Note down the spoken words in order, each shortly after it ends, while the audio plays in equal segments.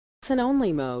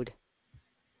Listen-only mode.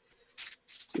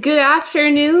 Good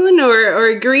afternoon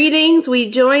or greetings.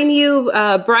 We join you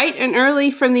bright and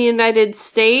early from the United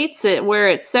States where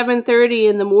it's 7:30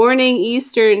 in the morning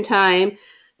Eastern Time.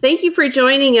 Thank you for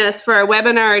joining us for our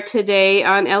webinar today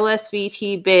on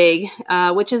LSVT BIG,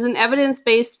 which is an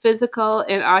evidence-based physical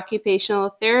and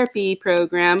occupational therapy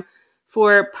program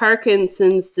for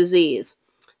Parkinson's disease.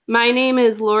 My name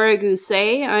is Laura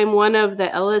Gousset. I'm one of the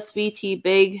LSVT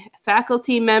BIG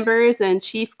faculty members and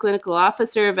Chief Clinical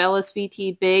Officer of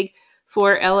LSVT BIG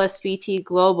for LSVT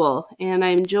Global. And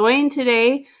I'm joined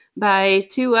today by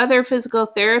two other physical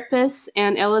therapists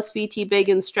and LSVT BIG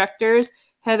instructors,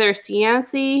 Heather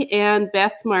Cianci and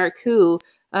Beth Marcoux,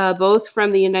 both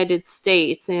from the United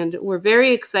States. And we're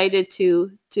very excited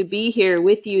to be here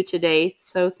with you today.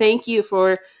 So thank you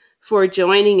for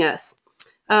joining us.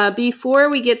 Before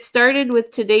we get started with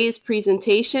today's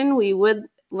presentation, we would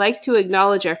like to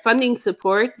acknowledge our funding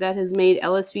support that has made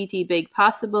LSVT BIG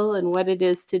possible and what it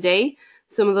is today.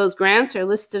 Some of those grants are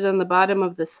listed on the bottom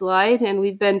of the slide, and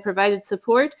we've been provided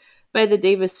support by the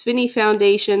Davis Phinney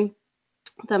Foundation,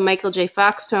 the Michael J.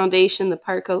 Fox Foundation,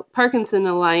 the Parkinson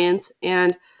Alliance,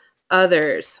 and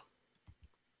others.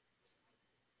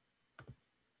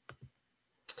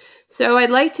 So I'd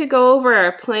like to go over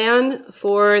our plan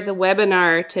for the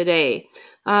webinar today.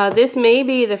 This may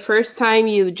be the first time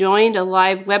you've joined a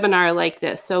live webinar like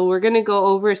this. So we're going to go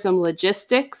over some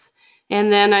logistics, and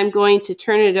then I'm going to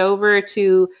turn it over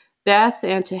to Beth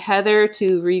and to Heather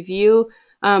to review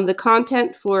the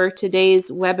content for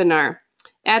today's webinar.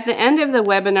 At the end of the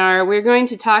webinar, we're going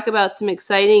to talk about some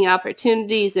exciting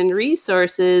opportunities and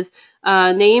resources,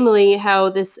 namely how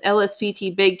this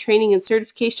LSVT BIG training and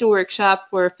certification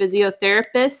workshop for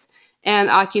physiotherapists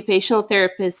and occupational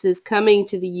therapists is coming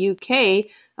to the UK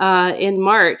in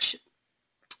March.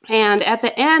 And at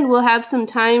the end, we'll have some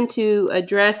time to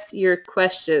address your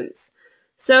questions.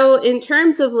 So in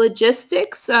terms of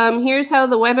logistics, here's how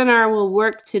the webinar will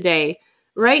work today.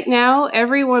 Right now,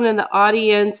 everyone in the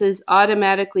audience is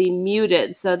automatically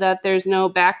muted so that there's no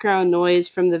background noise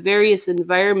from the various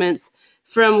environments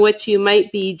from which you might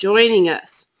be joining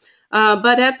us.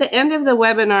 But at the end of the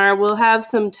webinar, we'll have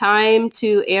some time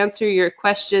to answer your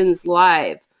questions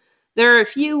live. There are a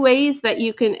few ways that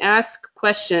you can ask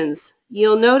questions.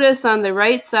 You'll notice on the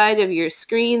right side of your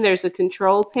screen there's a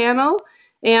control panel,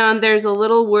 and there's a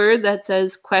little word that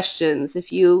says questions.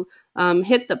 If you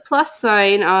hit the plus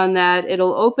sign on that,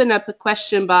 it'll open up a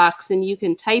question box and you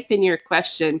can type in your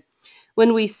question.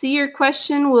 When we see your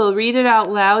question, we'll read it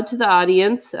out loud to the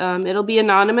audience. It'll be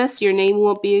anonymous, your name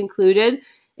won't be included,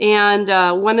 and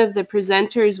one of the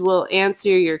presenters will answer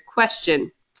your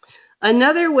question.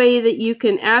 Another way that you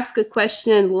can ask a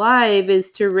question live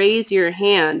is to raise your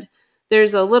hand.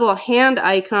 There's a little hand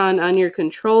icon on your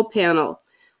control panel.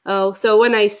 So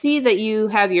when I see that you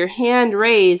have your hand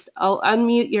raised, I'll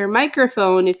unmute your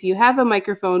microphone if you have a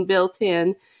microphone built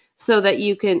in so that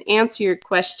you can answer your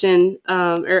question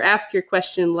or ask your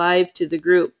question live to the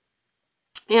group.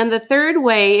 And the third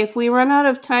way, if we run out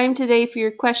of time today for your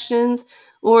questions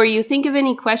or you think of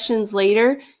any questions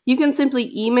later, you can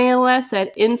simply email us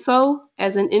at info,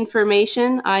 as in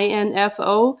information,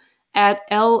 INFO, at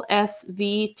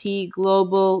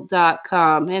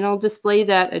lsvtglobal.com, and I'll display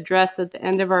that address at the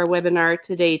end of our webinar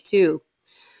today too.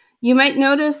 You might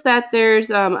notice that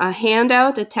there's a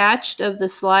handout attached of the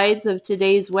slides of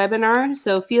today's webinar,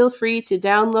 so feel free to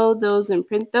download those and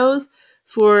print those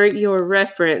for your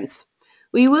reference.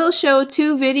 We will show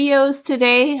two videos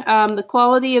today. The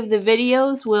quality of the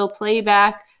videos will play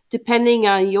back depending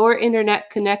on your internet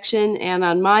connection and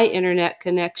on my internet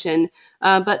connection.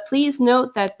 But please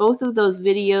note that both of those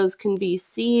videos can be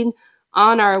seen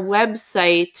on our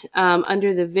website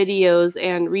under the Videos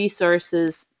and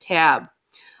Resources tab.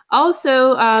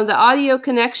 Also, the audio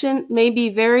connection may be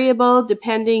variable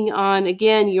depending on,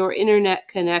 again, your internet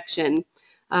connection.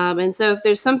 And so if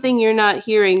there's something you're not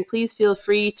hearing, please feel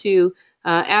free to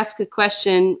ask a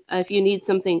question if you need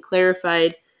something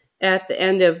clarified at the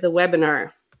end of the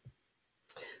webinar.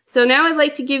 So now I'd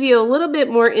like to give you a little bit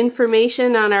more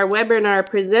information on our webinar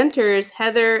presenters,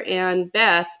 Heather and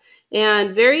Beth,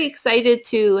 and very excited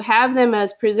to have them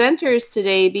as presenters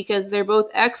today because they're both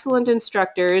excellent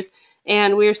instructors,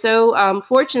 and we're so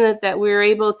fortunate that we're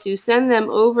able to send them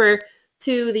over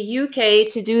to the UK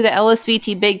to do the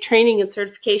LSVT BIG training and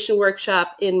certification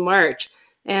workshop in March.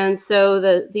 And so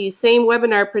these same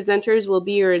webinar presenters will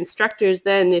be your instructors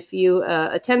then if you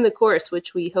attend the course,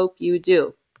 which we hope you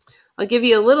do. I'll give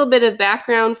you a little bit of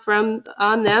background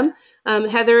on them.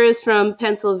 Heather is from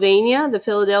Pennsylvania, the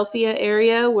Philadelphia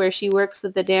area, where she works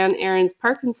at the Dan Aarons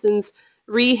Parkinson's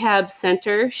Rehab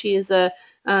Center. She is a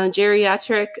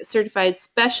geriatric certified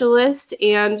specialist,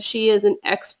 and she is an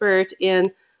expert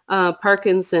in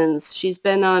Parkinson's. She's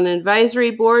been on an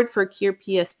advisory board for Cure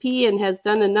PSP and has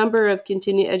done a number of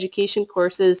continuing education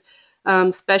courses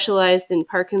specialized in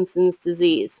Parkinson's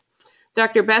disease.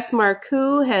 Dr. Beth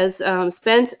Marcoux has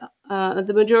spent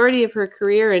the majority of her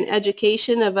career in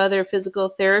education of other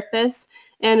physical therapists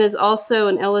and is also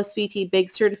an LSVT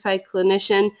BIG certified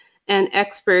clinician and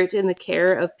expert in the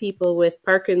care of people with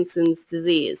Parkinson's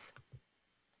disease.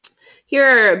 Here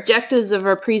are objectives of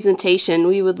our presentation.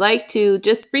 We would like to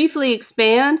just briefly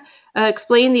explain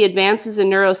the advances in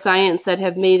neuroscience that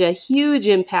have made a huge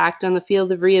impact on the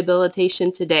field of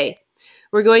rehabilitation today.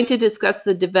 We're going to discuss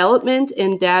the development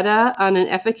and data on an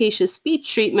efficacious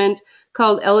speech treatment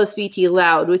called LSVT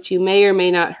LOUD, which you may or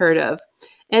may not heard of.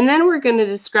 And then we're going to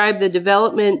describe the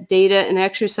development, data, and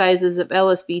exercises of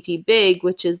LSVT BIG,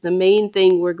 which is the main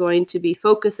thing we're going to be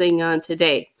focusing on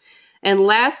today. And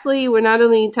lastly, we're not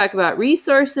only going to talk about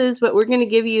resources, but we're going to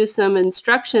give you some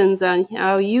instructions on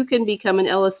how you can become an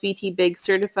LSVT BIG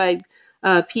certified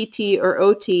PT or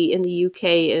OT in the UK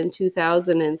in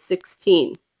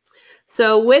 2016.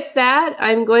 So with that,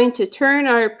 I'm going to turn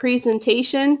our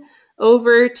presentation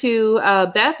over to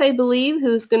Beth, I believe,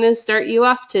 who's going to start you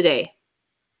off today.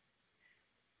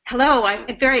 Hello,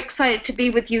 I'm very excited to be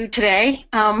with you today,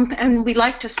 and we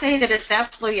like to say that it's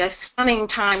absolutely a stunning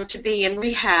time to be in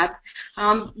rehab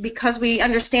because we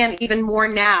understand even more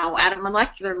now at a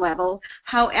molecular level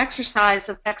how exercise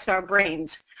affects our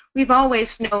brains. We've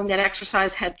always known that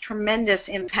exercise had tremendous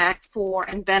impact for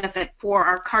and benefit for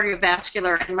our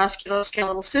cardiovascular and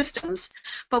musculoskeletal systems,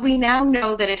 but we now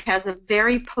know that it has a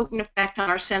very potent effect on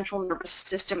our central nervous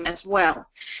system as well.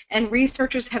 And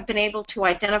researchers have been able to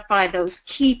identify those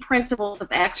key principles of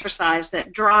exercise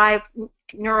that drive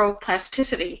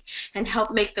neuroplasticity and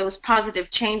help make those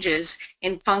positive changes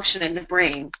in function in the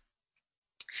brain.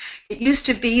 It used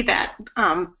to be that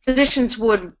physicians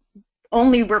would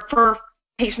only refer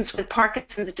patients with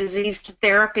Parkinson's disease to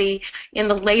therapy in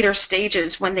the later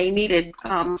stages when they needed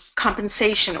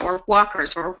compensation or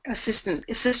walkers or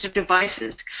assistive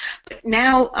devices. But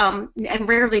now, and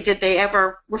rarely did they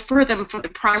ever refer them for the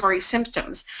primary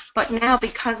symptoms, but now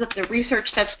because of the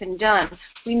research that's been done,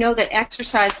 we know that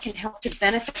exercise can help to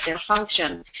benefit their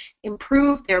function,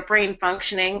 improve their brain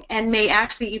functioning, and may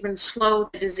actually even slow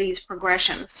the disease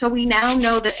progression. So we now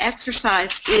know that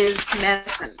exercise is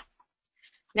medicine.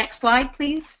 Next slide,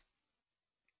 please.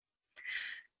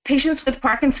 Patients with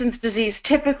Parkinson's disease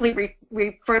typically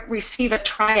receive a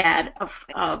triad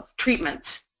of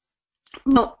treatments.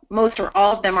 Most or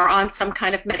all of them are on some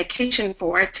kind of medication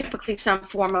for it, typically some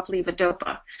form of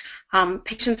levodopa.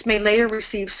 Patients may later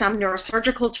receive some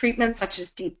neurosurgical treatments, such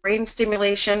as deep brain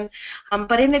stimulation.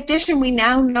 But in addition, we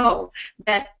now know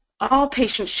that all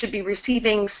patients should be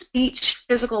receiving speech,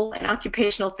 physical, and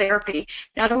occupational therapy,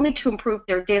 not only to improve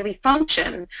their daily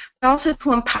function, but also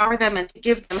to empower them and to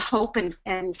give them hope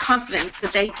and confidence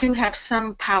that they do have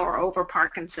some power over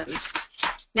Parkinson's.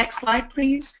 Next slide,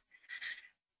 please.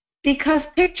 Because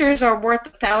pictures are worth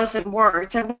 1,000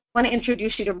 words, I want to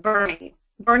introduce you to Bernie.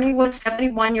 Bernie was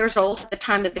 71 years old at the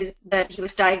time that he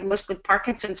was diagnosed with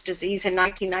Parkinson's disease in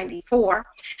 1994,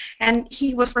 and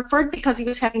he was referred because he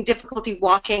was having difficulty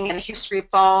walking and a history of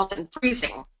falls and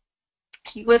freezing.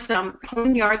 He was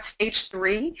home yard stage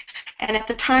 3, and at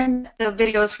the time the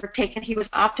videos were taken, he was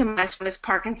optimized on his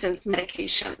Parkinson's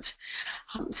medications.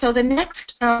 So the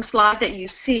next slide that you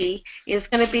see is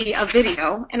going to be a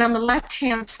video, and on the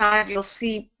left-hand side you'll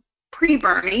see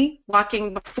pre-Bernie,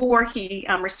 walking before he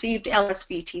received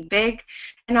LSVT BIG,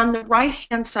 and on the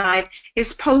right-hand side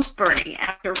is post-Bernie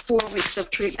after 4 weeks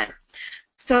of treatment.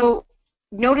 So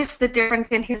notice the difference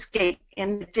in his gait,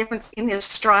 and the difference in his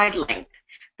stride length,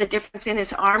 the difference in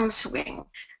his arm swing,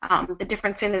 the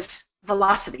difference in his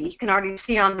velocity. You can already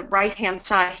see on the right-hand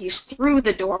side he's through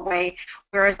the doorway,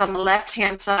 whereas on the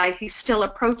left-hand side he's still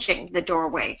approaching the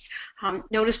doorway.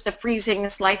 Notice the freezing,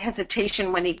 slight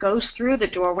hesitation when he goes through the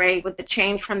doorway with the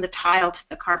change from the tile to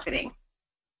the carpeting.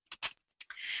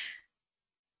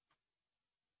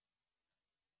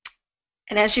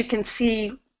 And as you can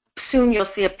see, soon you'll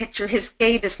see a picture. His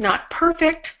gait is not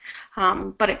perfect,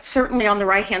 but it's certainly on the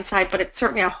right-hand side, but it's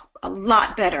certainly a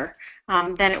lot better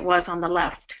than it was on the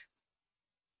left.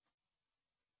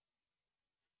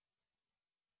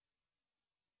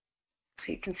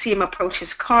 So you can see him approach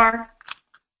his car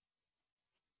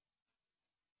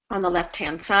on the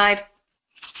left-hand side.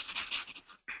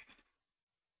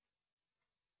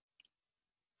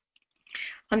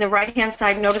 On the right-hand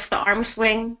side, notice the arm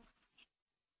swing.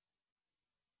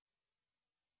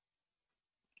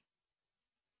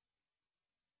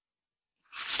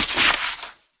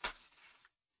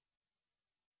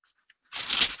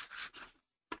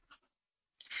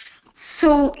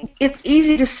 So it's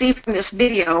easy to see from this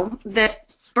video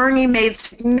that Bernie made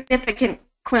significant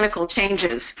clinical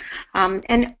changes. And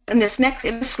in this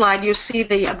slide, you see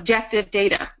the objective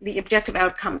data, the objective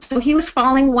outcomes. So he was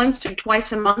falling once or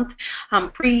twice a month.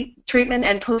 Pre-treatment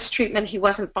and post-treatment, he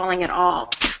wasn't falling at all.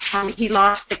 He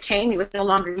lost the cane. He was no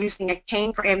longer using a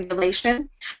cane for ambulation.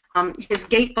 His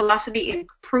gait velocity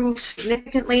improved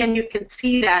significantly, and you can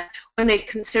see that when they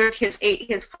considered his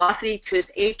velocity to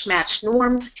his age-matched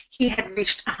norms, he had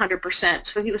reached 100%.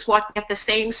 So he was walking at the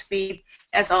same speed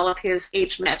as all of his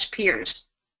age-matched peers.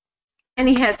 And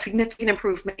he had significant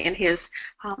improvement in his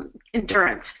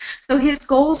endurance. So his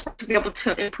goals were to be able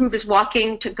to improve his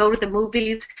walking, to go to the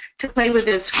movies, to play with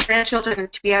his grandchildren,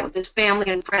 to be out with his family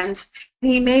and friends.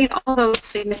 And he made all those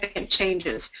significant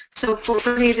changes. So for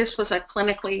Bernie, this was a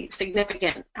clinically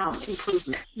significant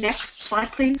improvement. Next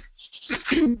slide, please.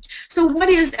 So what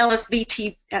is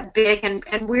LSVT BIG,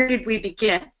 and where did we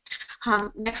begin?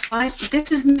 Next slide.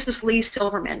 This is Mrs. Lee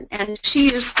Silverman, and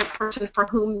she is the person for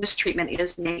whom this treatment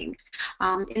is named.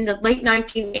 In the late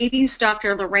 1980s,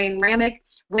 Dr. Lorraine Ramick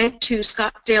went to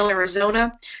Scottsdale,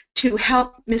 Arizona to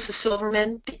help Mrs.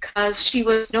 Silverman because she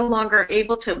was no longer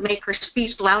able to make her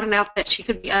speech loud enough that she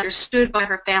could be understood by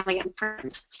her family and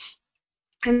friends.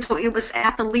 And so it was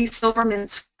at the Lee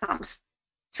Silverman's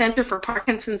Center for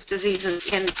Parkinson's Disease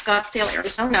in Scottsdale,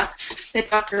 Arizona, that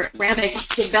Dr.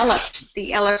 Ramick developed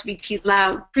the LSVT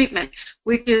LOUD treatment,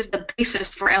 which is the basis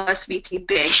for LSVT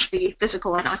BIG, the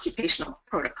physical and occupational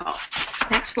protocol.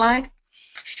 Next slide.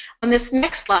 On this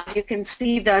next slide, you can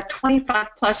see the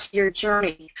 25-plus year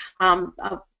journey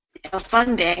of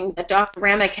funding that Dr.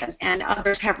 Ramick and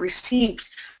others have received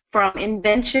from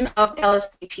invention of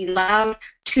LSVT LOUD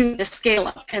to the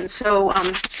scale-up. And so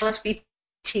LSVT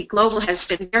Global has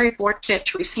been very fortunate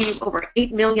to receive over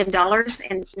 $8 million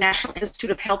in National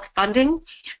Institute of Health funding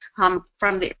from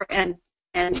the early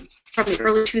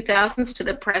 2000s to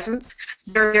the present.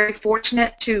 They're very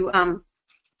fortunate to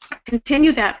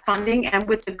continue that funding, and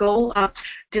with the goal of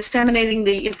disseminating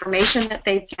the information that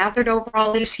they've gathered over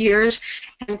all these years,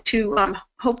 and to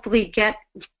hopefully get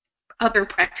other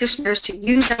practitioners to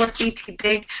use LSVT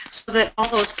BIG so that all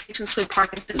those patients with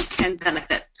Parkinson's can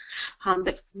benefit.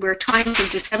 That we're trying to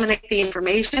disseminate the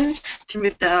information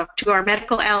to our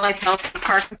medical, allied health, and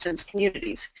Parkinson's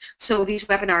communities. So these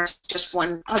webinars are just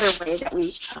one other way that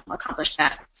we accomplish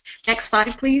that. Next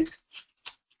slide, please.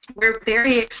 We're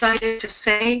very excited to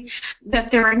say that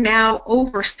there are now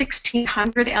over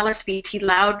 1,600 LSVT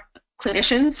LOUD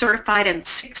clinicians certified in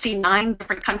 69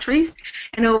 different countries,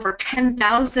 and over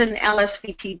 10,000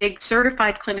 LSVT BIG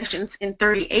certified clinicians in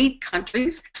 38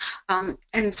 countries.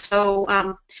 And so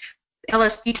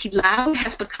LSVT LOUD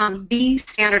has become the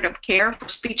standard of care for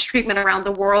speech treatment around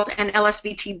the world, and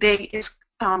LSVT BIG is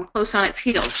close on its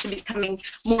heels to becoming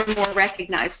more and more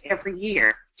recognized every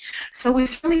year. So we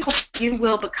certainly hope you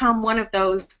will become one of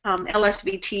those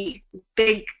LSVT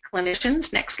BIG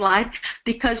clinicians. Next slide,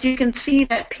 because you can see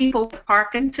that people with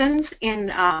Parkinson's in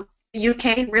the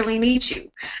UK really need you.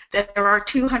 That there are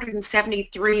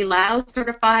 273 LOUD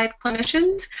certified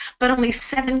clinicians, but only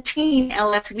 17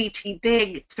 LSVT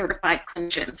BIG certified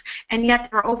clinicians, and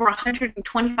yet there are over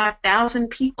 125,000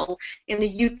 people in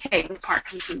the UK with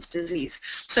Parkinson's disease.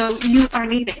 So you are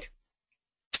needed.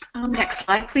 Next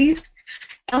slide, please.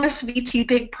 LSVT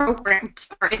BIG programs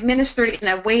are administered in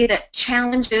a way that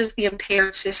challenges the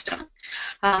impaired system.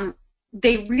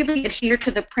 They really adhere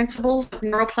to the principles of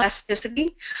neuroplasticity,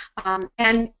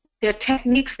 and the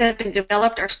techniques that have been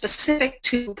developed are specific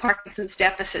to Parkinson's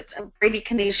deficits of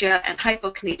bradykinesia and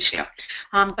hypokinesia.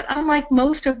 But unlike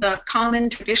most of the common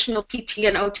traditional PT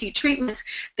and OT treatments,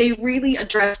 they really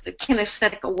address the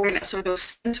kinesthetic awareness or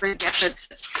those sensory deficits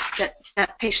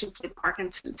that patients with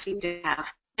Parkinson's seem to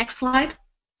have. Next slide.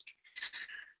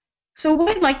 So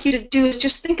what I'd like you to do is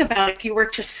just think about if you were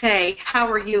to say, how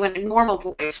are you in a normal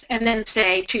voice, and then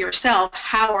say to yourself,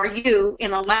 how are you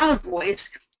in a loud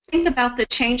voice? Think about the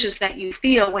changes that you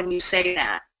feel when you say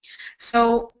that.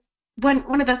 So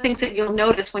one of the things that you'll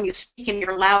notice when you speak in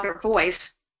your louder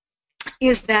voice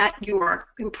is that your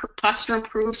posture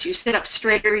improves, you sit up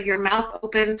straighter, your mouth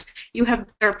opens, you have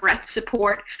better breath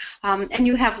support, and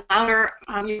you have louder,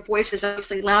 your voice is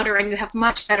obviously louder, and you have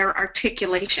much better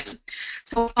articulation.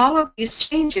 So all of these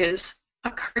changes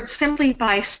occurred simply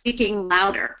by speaking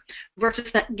louder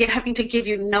versus having to give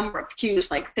you a number of cues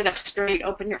like sit up straight,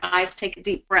 open your eyes, take a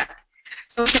deep breath.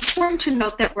 So it's important to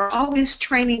note that we're always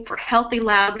training for healthy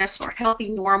loudness or healthy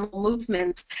normal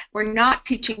movements. We're not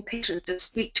teaching patients to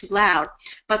speak too loud,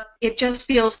 but it just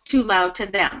feels too loud to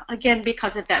them, again,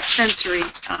 because of that sensory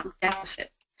deficit.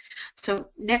 So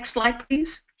next slide,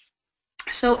 please.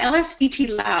 So LSVT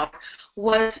LOUD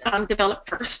was developed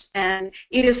first, and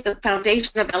it is the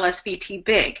foundation of LSVT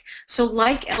BIG. So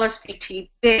like LSVT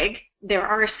BIG, there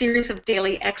are a series of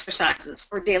daily exercises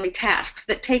or daily tasks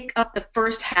that take up the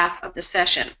first half of the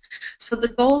session. So the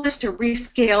goal is to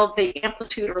rescale the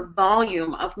amplitude or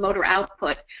volume of motor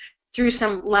output through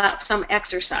some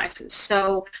exercises.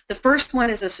 So the first one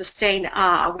is a sustained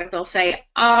ah, where they'll say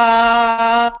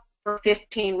ah for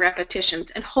 15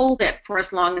 repetitions and hold it for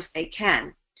as long as they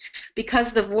can.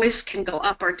 Because the voice can go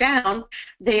up or down,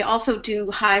 they also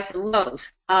do highs and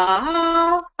lows.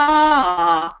 Ah,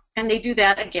 ah, and they do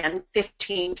that again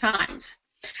 15 times.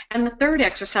 And the third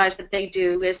exercise that they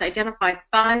do is identify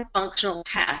 5 functional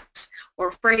tasks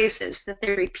or phrases that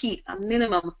they repeat a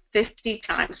minimum of 50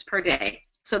 times per day.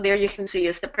 So there you can see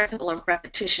is the principle of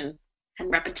repetition,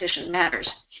 and repetition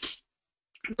matters.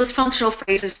 Those functional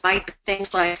phrases might be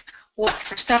things like, what's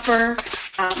for supper?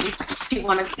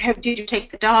 Did you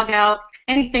take the dog out?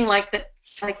 Anything like that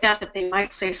they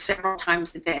might say several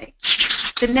times a day.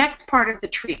 The next part of the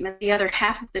treatment, the other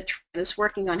half of the treatment, is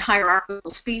working on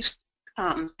hierarchical speech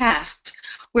tasks,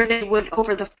 where they would,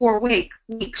 over the 4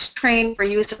 weeks, train for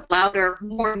use of louder,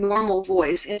 more normal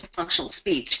voice into functional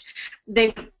speech. They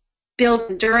would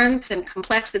build endurance and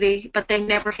complexity, but they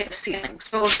never hit a ceiling.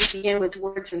 So they begin with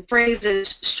words and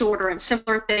phrases, shorter and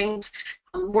simpler things,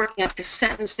 working up to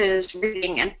sentences,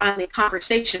 reading, and finally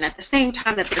conversation at the same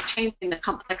time that they're changing the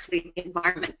complexity of the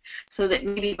environment, so that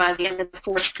maybe by the end of the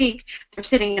 4th week, they're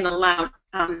sitting in a loud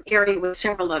area with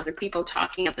several other people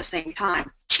talking at the same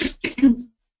time.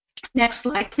 Next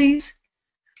slide, please.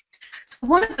 So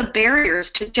one of the barriers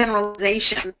to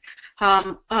generalization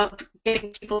of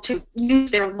getting people to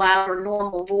use their loud or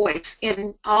normal voice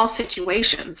in all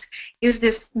situations is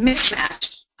this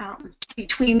mismatch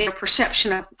between their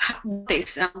perception of how they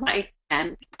sound like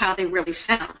and how they really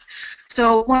sound.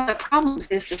 So one of the problems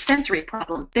is the sensory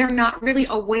problem. They're not really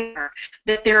aware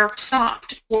that they're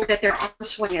soft, or that their arm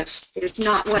swing is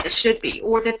not what it should be,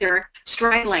 or that their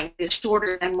stride length is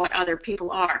shorter than what other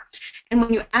people are. And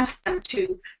when you ask them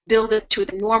to build it to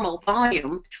the normal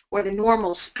volume or the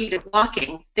normal speed of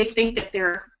walking, they think that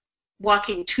they're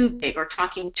walking too big or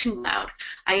talking too loud.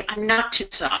 I'm not too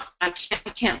soft. I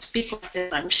can't speak like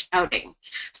this. I'm shouting.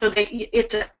 So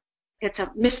it's a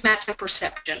mismatch of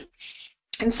perception.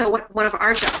 And so one of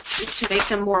our jobs is to make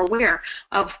them more aware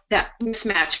of that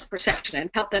mismatch of perception and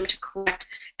help them to correct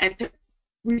and to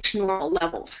reach normal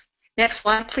levels. Next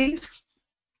slide, please.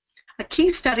 A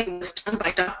key study was done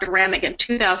by Dr. Ramick in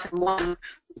 2001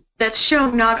 that's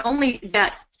shown not only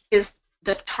that is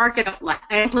the target of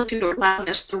amplitude or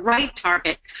loudness the right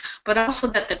target, but also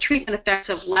that the treatment effects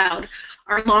of loud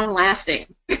are long-lasting.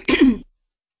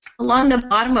 Along the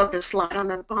bottom of the slide on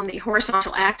the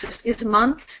horizontal axis is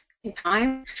months in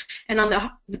time, and on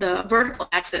the vertical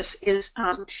axis is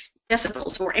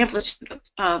decibels or amplitude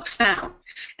of sound.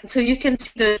 And so you can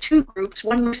see the 2 groups.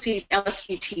 One received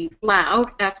LSVT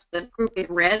LOUD, that's the group in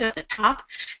red at the top,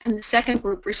 and the second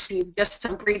group received just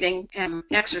some breathing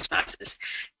exercises.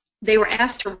 They were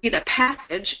asked to read a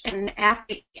passage, and at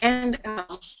the end,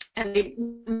 and they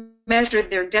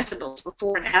measured their decibels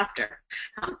before and after.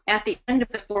 At the end of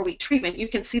the 4-week treatment, you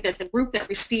can see that the group that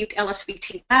received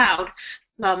LSVT LOUD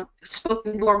spoke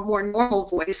in more normal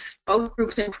voice. Both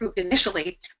groups improved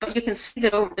initially, but you can see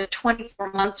that over the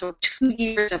 24 months or 2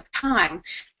 years of time,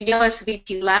 the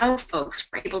LSVT LOUD folks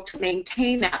were able to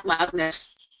maintain that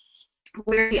loudness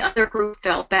where the other group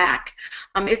fell back.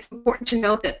 It's important to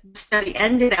note that the study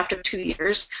ended after 2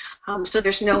 years,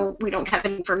 so we don't have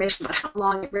any information about how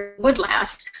long it really would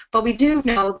last, but we do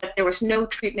know that there was no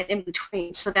treatment in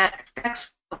between, so that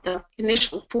effects of the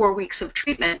initial 4 weeks of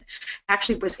treatment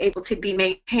actually was able to be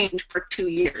maintained for 2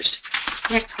 years.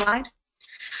 Next slide.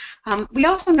 We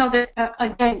also know that,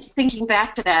 again, thinking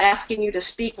back to that, asking you to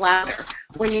speak louder,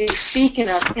 when you speak in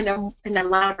a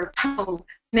louder tone,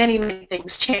 many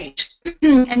things change.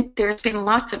 And there's been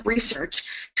lots of research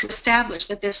to establish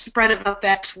that this spread of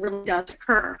effects really does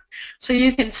occur. So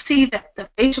you can see that the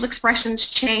facial expressions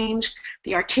change,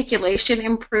 the articulation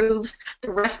improves,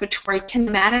 the respiratory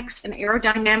kinematics and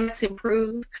aerodynamics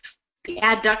improve, the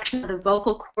adduction of the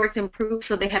vocal cords improve,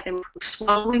 so they have improved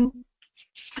swallowing.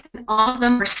 And all of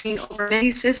them are seen over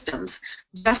many systems,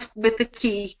 just with the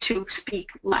key to speak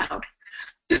loud.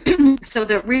 So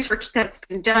the research that's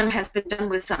been done has been done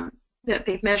with that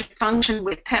they've measured function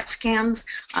with PET scans,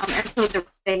 and so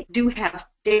they do have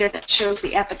data that shows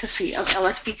the efficacy of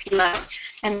LSVT LOUD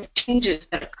and the changes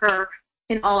that occur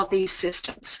in all of these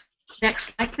systems.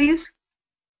 Next slide, please.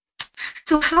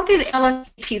 So how did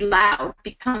LSVT LOUD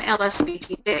become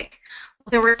LSVT BIG?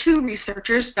 there were two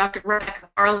researchers, Dr. Rebecca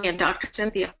Farley and Dr.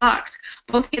 Cynthia Fox,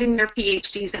 both getting their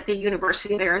PhDs at the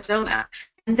University of Arizona.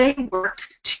 And they worked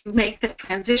to make the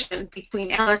transition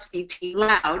between LSVT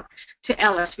LOUD to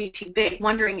LSVT BIG,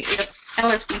 wondering if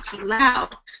LSVT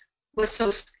LOUD was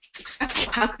so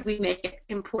successful, how could we make it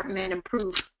important and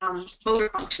improve motor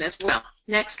function as well?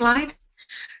 Next slide.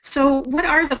 So what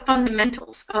are the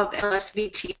fundamentals of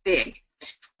LSVT BIG?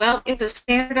 Well, it's a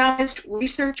standardized,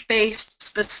 research-based,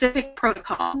 specific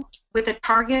protocol with a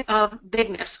target of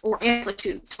bigness or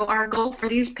amplitude. So our goal for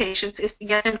these patients is to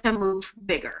get them to move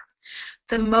bigger.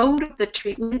 The mode of the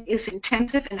treatment is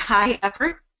intensive and high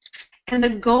effort, and the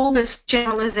goal is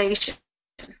generalization.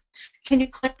 Can you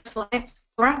click the slides,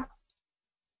 Laura?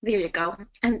 There you go.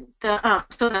 And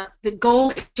the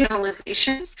goal is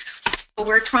generalization. So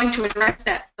we're trying to address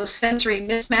those sensory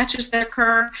mismatches that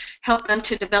occur, help them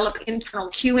to develop internal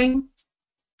cueing,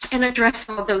 and address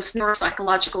some of those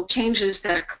neuropsychological changes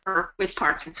that occur with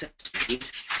Parkinson's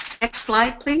disease. Next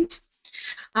slide, please.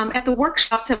 At the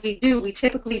workshops that we do, we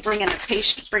typically bring in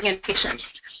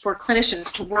patients for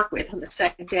clinicians to work with on the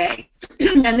second day.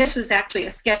 And this is actually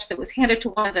a sketch that was handed to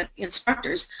one of the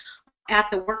instructors at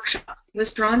the workshop. It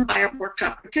was drawn by a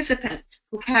workshop participant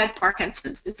who had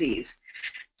Parkinson's disease.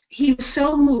 He was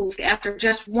so moved after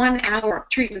just 1 hour of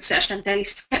treatment session that he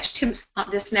sketched him on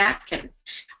this napkin.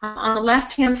 On the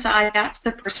left-hand side, that's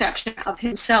the perception of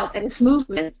himself and his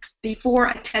movement before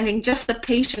attending just the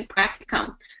patient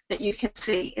practicum that you can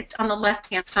see. It's on the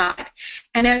left-hand side.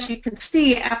 And as you can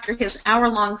see, after his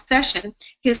hour-long session,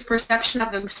 his perception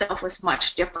of himself was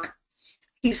much different.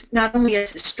 He's not only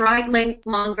is his stride length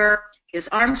longer, his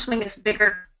arm swing is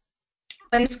bigger,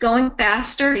 but he's going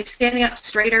faster, he's standing up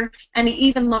straighter, and he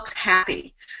even looks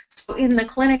happy. So in the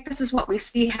clinic, this is what we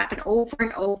see happen over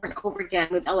and over and over again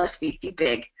with LSVT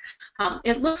BIG.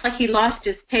 It looks like he lost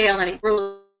his tail and he grew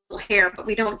a little hair, but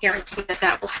we don't guarantee that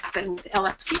that will happen with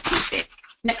LSVT BIG.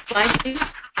 Next slide,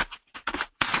 please.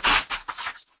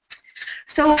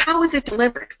 So how is it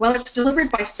delivered? Well, it's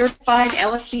delivered by certified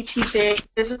LSVT BIG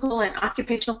physical and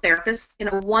occupational therapists in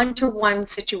a one-to-one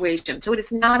situation. So it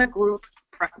is not a group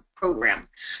program.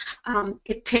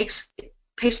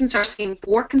 Patients are seen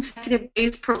 4 consecutive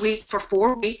days per week for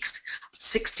 4 weeks,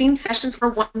 16 sessions for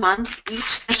 1 month, each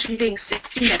session being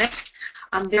 60 minutes.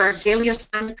 There are daily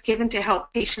assignments given to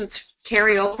help patients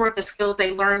carry over the skills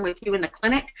they learn with you in the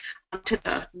clinic to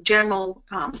the general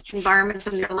environments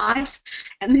of their lives.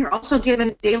 And they're also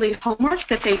given daily homework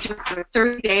that they do for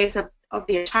 30 days of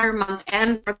the entire month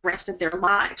and for the rest of their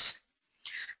lives.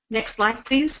 Next slide,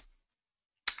 please.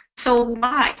 So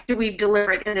why do we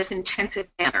deliver it in this intensive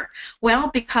manner?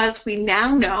 Well, because we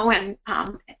now know, and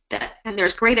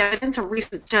there's great evidence, a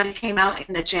recent study came out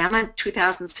in the JAMA in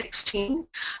 2016,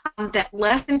 that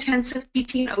less intensive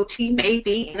PT and OT may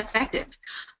be ineffective.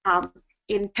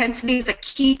 Intensity is a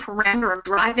key parameter of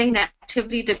driving that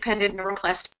activity-dependent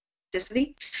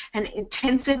neuroplasticity, and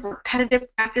intensive repetitive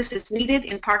practice is needed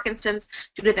in Parkinson's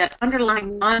due to that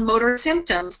underlying non-motor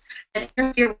symptoms that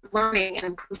interfere with learning and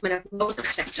improvement of motor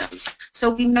symptoms. So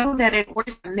we know that in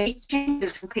order to make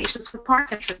changes in patients with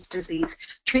Parkinson's disease,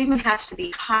 treatment has to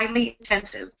be highly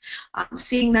intensive.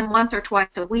 Seeing them once or twice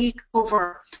a week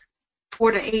over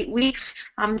 4 to 8 weeks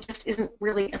just isn't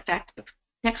really effective.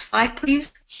 Next slide,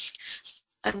 please.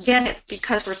 Again, it's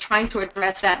because we're trying to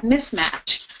address that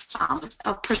mismatch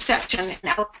of perception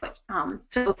and output.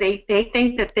 So they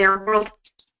think that their world,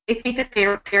 they think that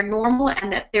they're normal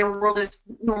and that their world is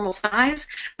normal size,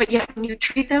 but yet when you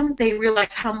treat them, they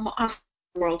realize how awesome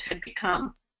the world had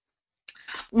become.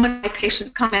 One of my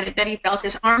patients commented that he felt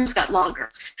his arms got longer.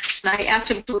 And I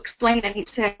asked him to explain, and he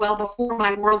said, well, before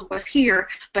my world was here,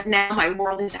 but now my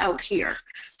world is out here.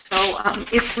 So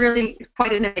it's really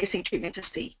quite an amazing treatment to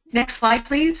see. Next slide,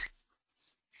 please.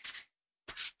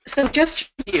 So just to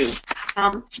review,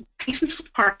 patients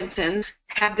with Parkinson's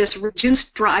have this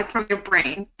reduced drive from their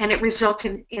brain, and it results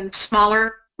in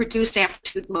smaller, reduced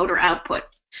amplitude motor output.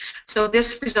 So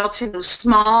this results in those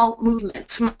small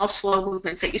movements, small, slow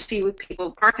movements that you see with people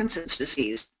with Parkinson's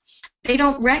disease. They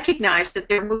don't recognize that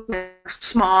their movements are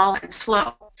small and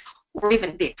slow, or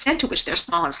even the extent to which they're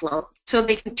small and slow. So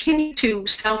they continue to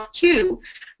self-cue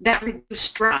that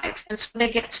reduced drive, and so they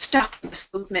get stuck in this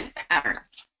movement pattern.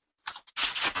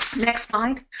 Next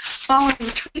slide. Following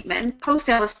treatment,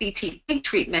 post-LSVT BIG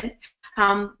treatment,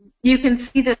 you can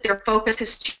see that their focus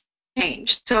has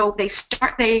changed. So the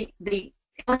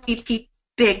LSVT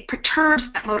BIG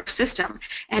perturbs that motor system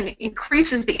and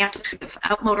increases the amplitude of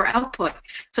motor output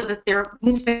so that their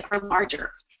movements are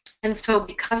larger. And so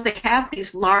because they have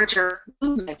these larger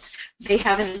movements, they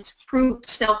have an improved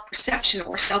self-perception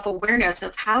or self-awareness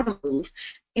of how to move,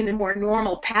 in a more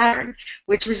normal pattern,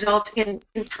 which results in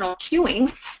internal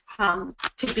cueing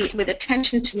with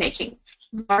attention to making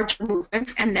larger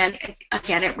movements, and then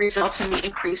again it results in the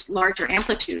increased larger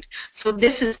amplitude. So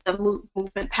this is the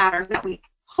movement pattern that we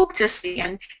hope to see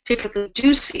and typically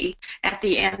do see at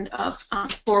the end of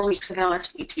 4 weeks of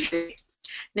LSVT BIG.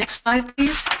 Next slide,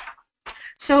 please.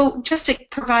 So just to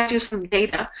provide you some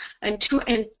data, in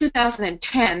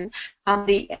 2010,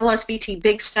 the LSVT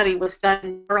BIG study was done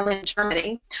in Berlin,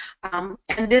 Germany,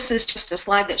 and this is just a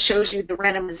slide that shows you the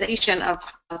randomization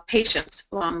of patients.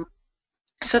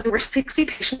 So there were 60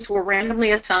 patients who were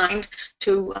randomly assigned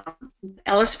to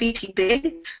LSVT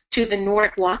BIG, to the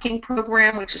Nordic walking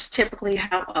program, which is typically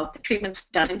how the treatment's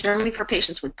done in Germany for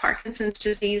patients with Parkinson's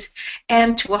disease,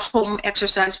 and to a home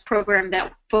exercise program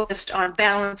that focused on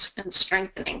balance and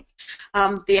strengthening.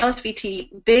 The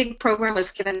LSVT BIG program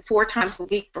was given 4 times a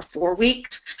week for 4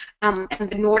 weeks, and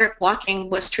the Nordic walking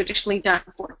was traditionally done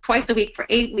for twice a week for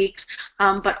 8 weeks,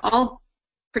 but all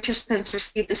participants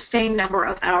received the same number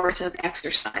of hours of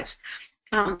exercise.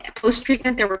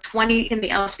 Post-treatment, there were 20 in the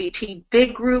LSVT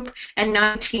BIG group and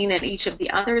 19 in each of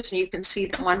the others, and you can see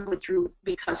that one withdrew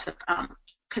because of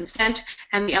consent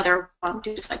and the other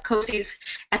due to psychoses.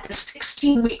 At the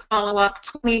 16-week follow-up,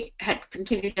 20 had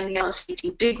continued in the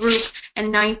LSVT BIG group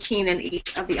and 19 in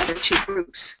each of the other 2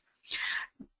 groups.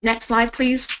 Next slide,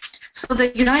 please. So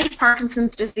the United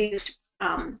Parkinson's Disease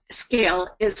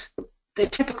scale is the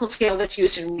typical scale that's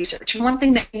used in research. And one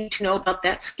thing that you need to know about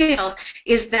that scale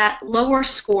is that lower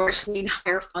scores mean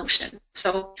higher function.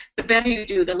 So the better you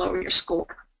do, the lower your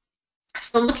score.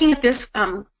 So looking at this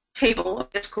table,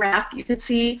 this graph, you can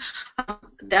see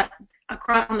that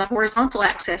across on the horizontal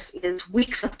axis is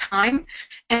weeks of time,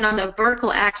 and on the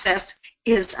vertical axis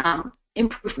is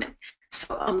improvement.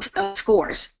 So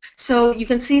scores. So you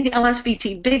can see the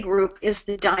LSVT BIG group is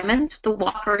the diamond, the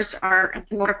walkers are,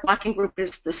 the Nordic walking group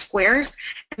is the squares,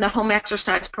 and the home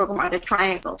exercise program are the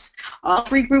triangles. All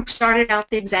 3 groups started out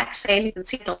the exact same. You can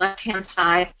see the left-hand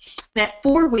side. And at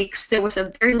 4 weeks, there was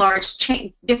a very large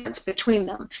difference between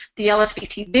them. The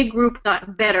LSVT BIG group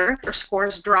got better, their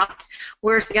scores dropped,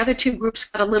 whereas the other 2 groups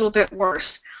got a little bit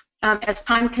worse. As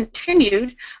time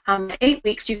continued, at 8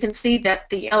 weeks, you can see that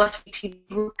the LSVT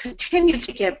group continued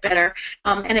to get better,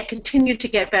 and it continued to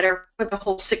get better for the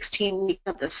whole 16 weeks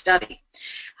of the study.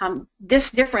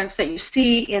 This difference that you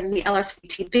see in the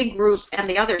LSVT BIG group and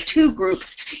the other 2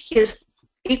 groups is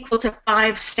equal to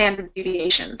 5 standard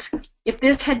deviations. If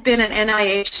this had been an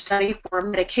NIH study for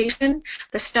medication,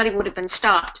 the study would have been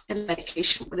stopped and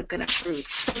medication would have been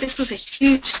approved. So this was a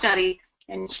huge study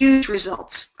and huge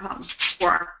results for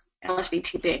our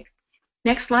LSVT BIG.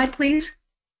 Next slide, please.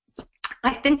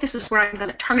 I think this is where I'm going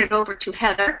to turn it over to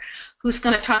Heather, who's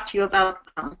going to talk to you about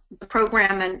the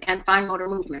program and fine motor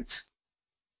movements.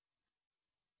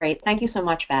 Great. Thank you so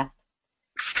much, Beth.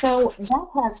 So Beth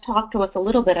has talked to us a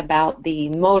little bit about the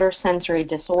motor sensory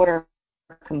disorder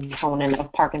component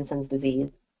of Parkinson's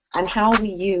disease and how we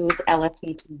use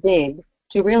LSVT BIG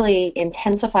to really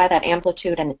intensify that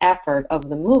amplitude and effort of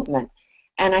the movement.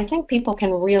 And I think people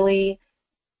can really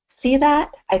see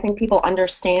that. I think people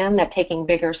understand that taking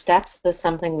bigger steps is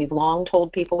something we've long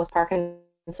told people with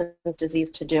Parkinson's disease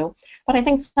to do. But I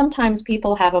think sometimes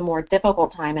people have a more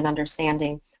difficult time in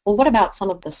understanding, well, what about some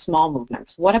of the small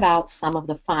movements? What about some of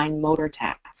the fine motor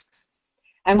tasks?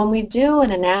 And when we do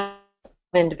an analysis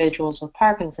of individuals with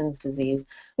Parkinson's disease,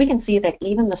 we can see that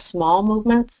even the small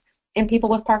movements in people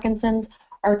with Parkinson's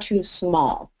are too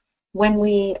small. When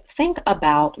we think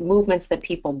about movements that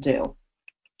people do,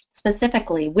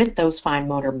 specifically with those fine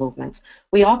motor movements,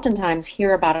 we oftentimes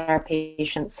hear about our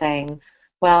patients saying,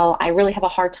 well, I really have a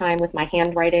hard time with my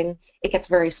handwriting. It gets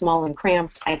very small and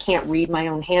cramped. I can't read my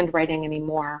own handwriting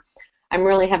anymore. I'm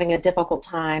really having a difficult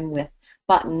time with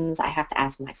buttons. I have to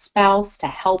ask my spouse to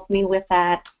help me with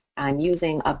that. I'm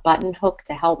using a button hook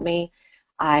to help me.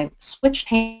 I've switched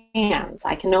hands.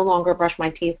 I can no longer brush my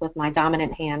teeth with my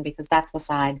dominant hand because that's the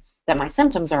side that my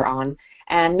symptoms are on.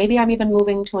 And maybe I'm even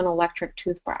moving to an electric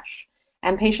toothbrush.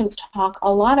 And patients talk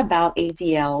a lot about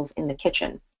ADLs in the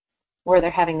kitchen, where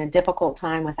they're having a difficult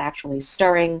time with actually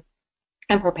stirring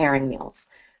and preparing meals.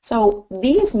 So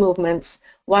these movements,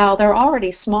 while they're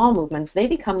already small movements, they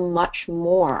become much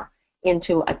more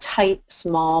into a tight,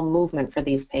 small movement for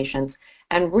these patients.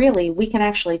 And really, we can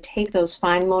actually take those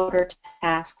fine motor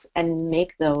tasks and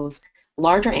make those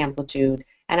larger amplitude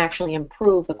and actually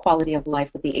improve the quality of life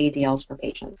with the ADLs for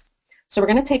patients. So we're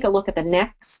going to take a look at the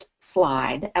next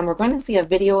slide, and we're going to see a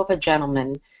video of a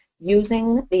gentleman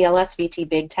using the LSVT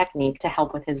BIG technique to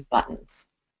help with his buttons.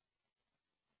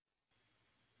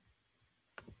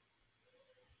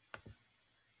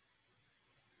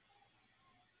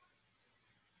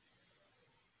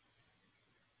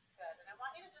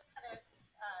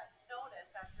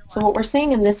 So what we're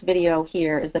seeing in this video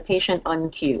here is the patient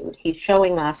uncued. He's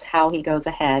showing us how he goes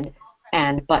ahead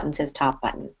and buttons his top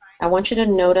button. I want you to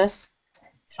notice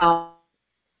how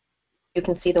you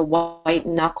can see the white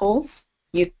knuckles.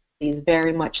 He's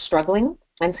very much struggling,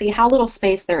 and see how little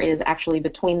space there is actually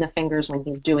between the fingers when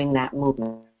he's doing that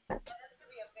movement.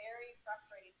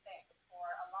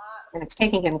 And it's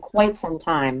taking him quite some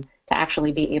time to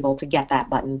actually be able to get that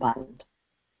button buttoned.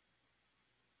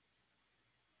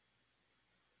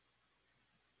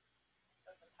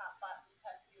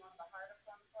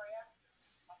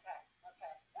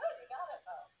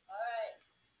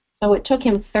 So it took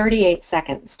him 38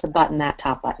 seconds to button that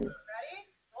top button.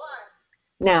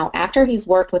 Now, after he's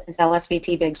worked with his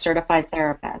LSVT BIG certified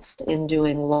therapist in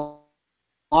doing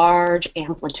large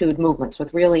amplitude movements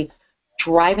with really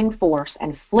driving force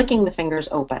and flicking the fingers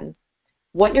open,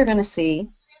 what you're going to see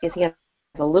is he has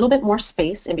a little bit more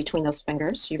space in between those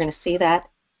fingers. You're going to see that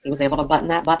he was able to button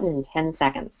that button in 10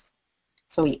 seconds.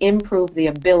 So he improved the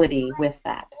ability with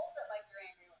that.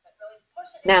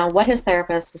 Now, what his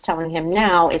therapist is telling him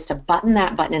now is to button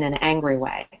that button in an angry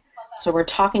way. So we're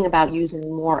talking about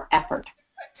using more effort.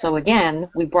 So again,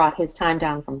 we brought his time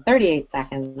down from 38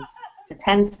 seconds to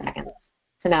 10 seconds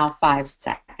to now 5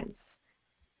 seconds.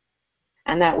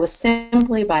 And that was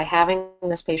simply by having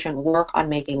this patient work on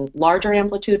making larger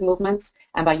amplitude movements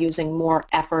and by using more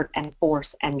effort and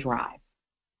force and drive.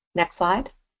 Next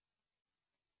slide.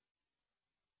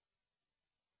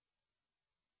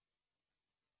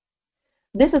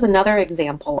 This is another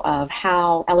example of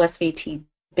how LSVT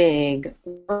BIG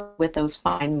works with those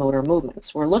fine motor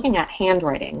movements. We're looking at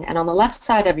handwriting, and on the left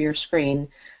side of your screen,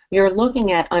 you're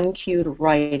looking at uncued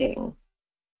writing,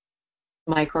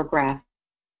 micrograph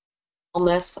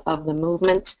of the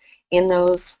movement in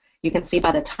those. You can see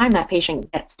by the time that patient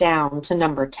gets down to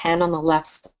number 10 on the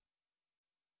left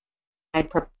side,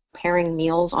 preparing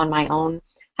meals on my own,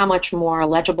 how much more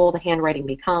legible the handwriting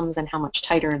becomes and how much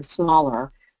tighter and smaller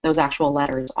those actual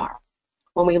letters are.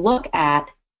 When we look at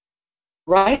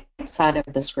the right side of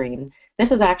the screen,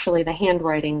 this is actually the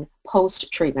handwriting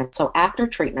post-treatment, so after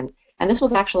treatment, and this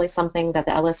was actually something that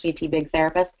the LSVT BIG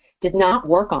therapist did not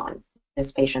work on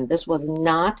this patient. This was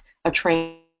not a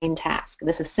trained task.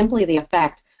 This is simply the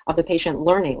effect of the patient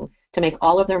learning to make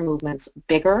all of their movements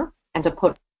bigger and to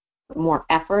put more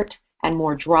effort and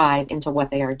more drive into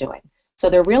what they are doing. So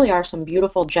there really are some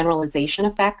beautiful generalization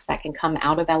effects that can come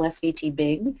out of LSVT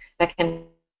BIG that can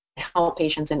help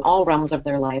patients in all realms of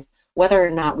their life, whether or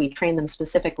not we train them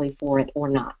specifically for it or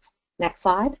not. Next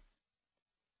slide.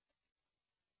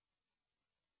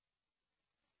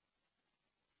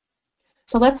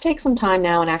 So let's take some time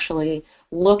now and actually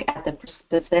look at the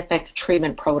specific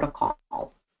treatment protocol.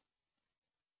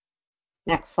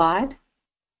 Next slide.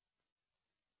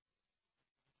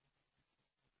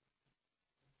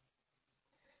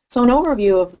 So an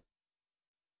overview of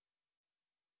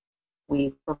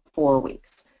week for 4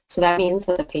 weeks. So that means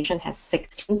that the patient has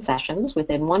 16 sessions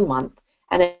within 1 month,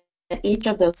 and that each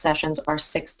of those sessions are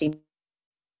 60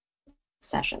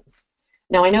 sessions.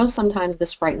 Now, I know sometimes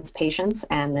this frightens patients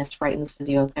and this frightens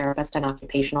physiotherapists and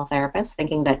occupational therapists,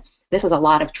 thinking that this is a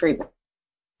lot of treatment.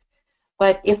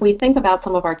 But if we think about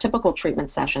some of our typical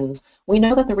treatment sessions, we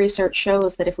know that the research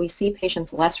shows that if we see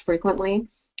patients less frequently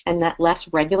and that less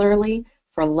regularly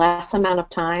for less amount of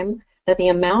time, that the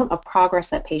amount of progress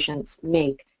that patients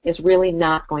make is really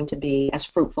not going to be as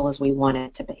fruitful as we want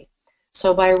it to be.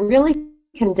 So by really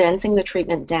condensing the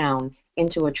treatment down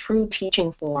into a true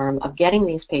teaching form of getting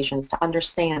these patients to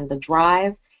understand the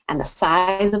drive and the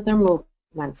size of their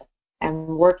movements and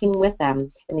working with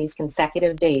them in these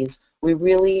consecutive days, we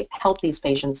really help these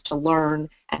patients to learn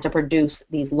and to produce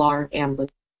these large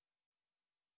amplitude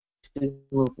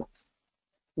movements.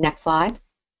 Next slide.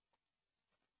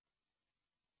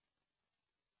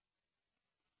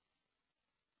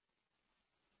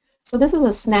 So this is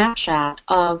a snapshot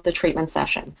of the treatment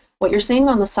session. What you're seeing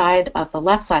on the side of the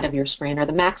left side of your screen are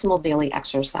the maximal daily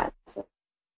exercises.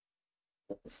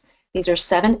 These are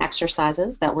 7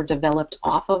 exercises that were developed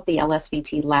off of the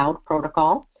LSVT LOUD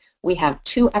protocol. We have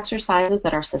 2 exercises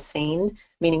that are sustained,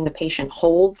 meaning the patient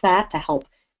holds that to help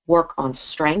work on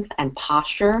strength and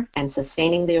posture and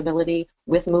sustaining the ability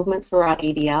with movements throughout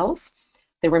ADLs.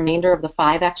 The remainder of the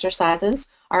 5 exercises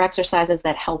are exercises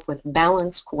that help with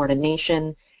balance,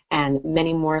 coordination, and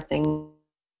many more things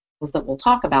that we'll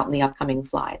talk about in the upcoming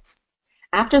slides.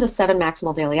 After the 7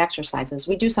 maximal daily exercises,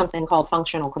 we do something called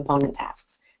functional component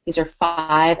tasks. These are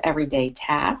 5 everyday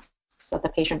tasks that the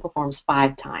patient performs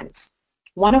 5 times,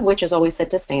 one of which is always sit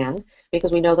to stand,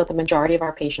 because we know that the majority of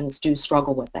our patients do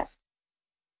struggle with this.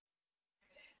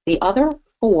 The other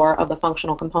 4 of the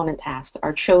functional component tasks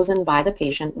are chosen by the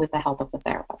patient with the help of the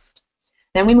therapist.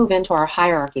 Then we move into our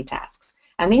hierarchy tasks,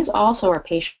 and these also are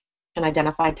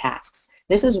patient-identified tasks.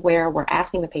 This is where we're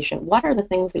asking the patient, what are the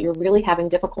things that you're really having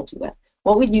difficulty with?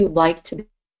 What would you like to be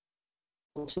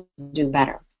able to do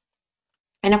better?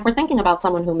 And if we're thinking about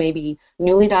someone who may be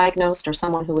newly diagnosed or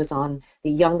someone who is on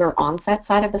the younger onset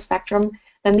side of the spectrum,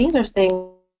 then these are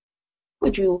things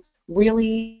would you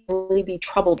really be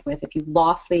troubled with if you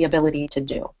lost the ability to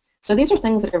do. So these are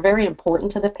things that are very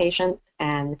important to the patient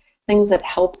and things that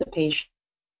help the patient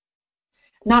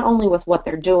not only with what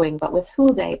they're doing, but with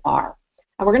who they are.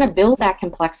 And we're going to build that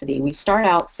complexity. We start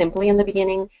out simply in the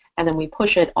beginning, and then we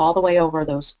push it all the way over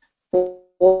those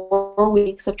 4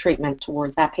 weeks of treatment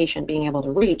towards that patient being able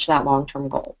to reach that long-term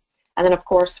goal. And then, of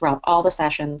course, throughout all the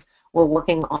sessions, we're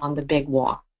working on the big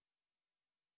walk.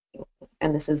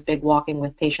 And this is big walking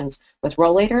with patients with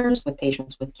rollators, with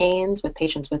patients with canes, with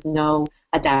patients with no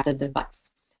adaptive device.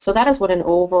 So that is what an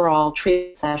overall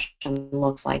treatment session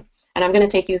looks like. And I'm going to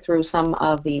take you through some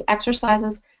of the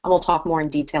exercises, and we'll talk more in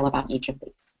detail about each of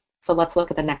these. So let's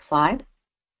look at the next slide.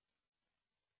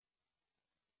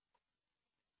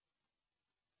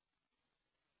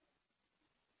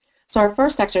 So our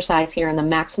first exercise here in the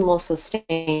maximal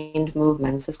sustained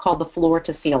movements is called the floor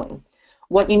to ceiling.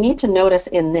 What you need to notice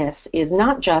in this is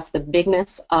not just the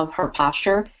bigness of her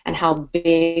posture and how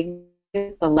big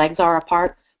the legs are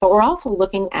apart, but we're also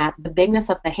looking at the bigness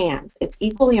of the hands. It's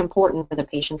equally important for the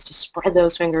patients to spread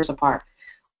those fingers apart.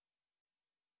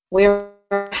 We're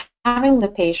having the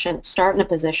patient start in a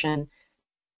position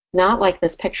not like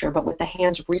this picture, but with the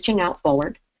hands reaching out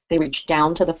forward. They reach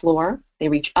down to the floor, they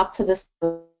reach up to this,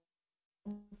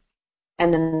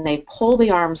 and then they pull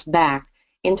the arms back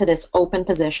into this open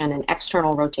position and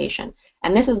external rotation.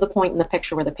 And this is the point in the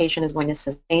picture where the patient is going to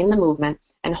sustain the movement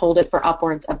and hold it for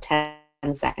upwards of 10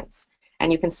 seconds.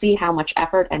 And you can see how much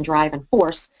effort and drive and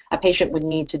force a patient would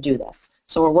need to do this.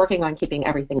 So we're working on keeping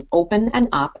everything open and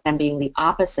up and being the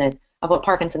opposite of what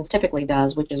Parkinson's typically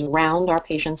does, which is round our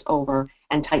patients over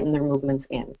and tighten their movements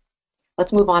in.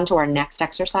 Let's move on to our next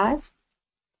exercise.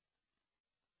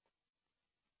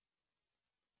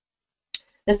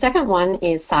 The second one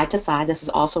is side to side. This is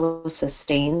also a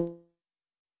sustained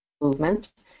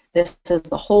movement. This is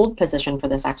the hold position for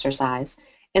this exercise.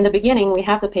 In the beginning, we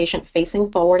have the patient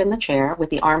facing forward in the chair with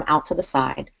the arm out to the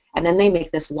side, and then they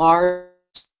make this large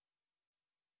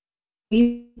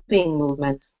sweeping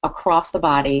movement across the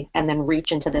body and then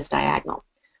reach into this diagonal.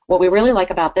 What we really like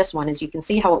about this one is you can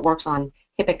see how it works on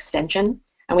hip extension,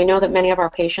 and we know that many of our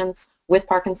patients with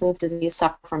Parkinson's disease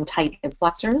suffer from tight hip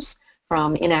flexors,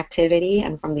 from inactivity,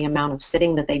 and from the amount of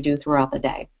sitting that they do throughout the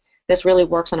day. This really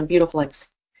works on a beautiful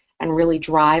and really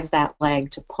drives that leg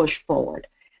to push forward.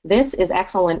 This is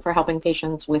excellent for helping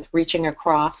patients with reaching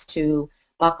across to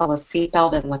buckle a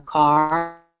seatbelt in the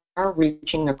car,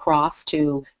 reaching across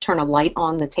to turn a light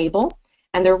on the table.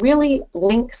 And they're really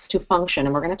links to function.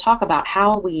 And we're going to talk about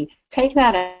how we take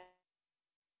that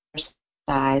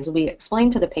exercise. We explain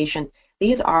to the patient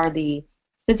these are the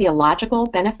physiological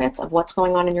benefits of what's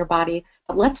going on in your body,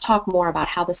 but let's talk more about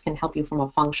how this can help you from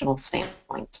a functional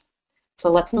standpoint. So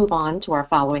let's move on to our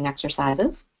following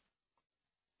exercises.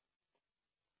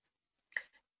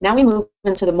 Now we move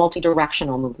into the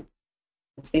multi-directional movements.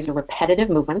 These are repetitive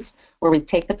movements where we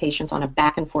take the patients on a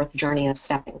back and forth journey of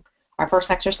stepping. Our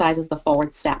first exercise is the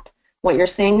forward step. What you're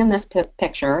seeing in this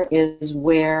picture is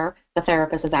where the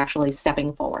therapist is actually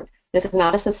stepping forward. This is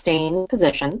not a sustained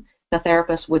position. The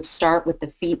therapist would start with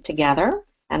the feet together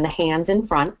and the hands in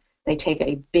front. They take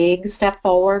a big step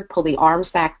forward, pull the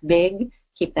arms back big,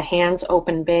 keep the hands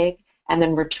open big, and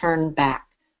then return back.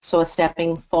 So a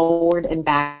stepping forward and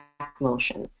back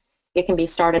motion. It can be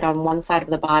started on one side of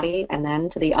the body and then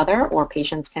to the other, or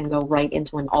patients can go right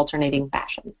into an alternating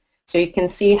fashion. So you can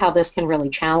see how this can really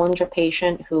challenge a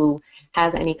patient who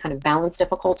has any kind of balance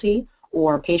difficulty,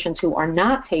 or patients who are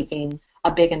not taking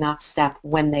a big enough step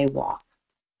when they walk.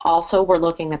 Also, we're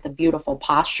looking at the beautiful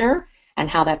posture and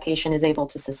how that patient is able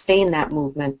to sustain that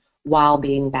movement while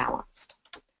being balanced.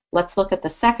 Let's look at the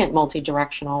second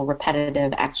multi-directional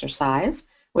repetitive exercise,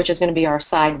 which is going to be our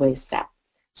sideways step.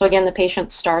 So again, the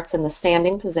patient starts in the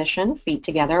standing position, feet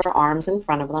together, arms in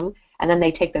front of them, and then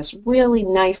they take this really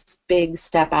nice big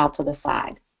step out to the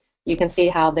side. You can see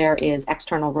how there is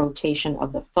external rotation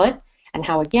of the foot, and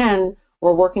how again,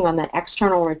 we're working on the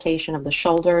external rotation of the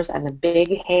shoulders and the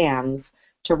big hands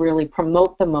to really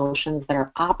promote the motions that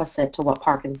are opposite to what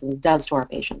Parkinson's does to our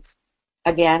patients.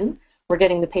 Again, we're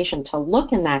getting the patient to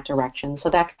look in that direction, so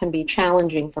that can be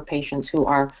challenging for patients who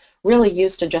are really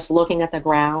used to just looking at the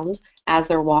ground as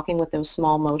they're walking with those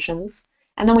small motions.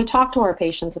 And then we talk to our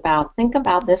patients about, think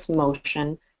about this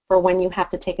motion for when you have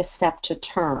to take a step to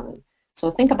turn.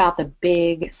 So think about the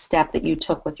big step that you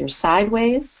took with your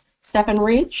sideways step and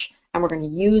reach, and we're going to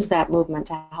use that movement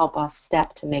to help us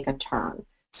step to make a turn.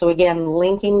 So again,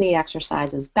 linking the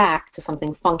exercises back to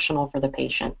something functional for the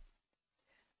patient.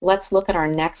 Let's look at our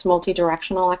next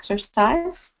multi-directional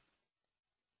exercise,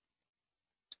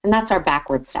 and that's our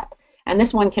backward step. And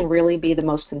this one can really be the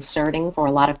most concerning for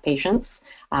a lot of patients,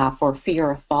 for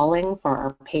fear of falling, for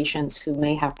our patients who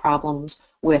may have problems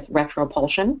with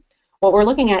retropulsion. What we're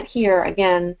looking at here,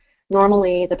 again,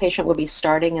 normally the patient would be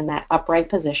starting in that upright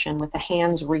position with the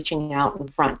hands reaching out in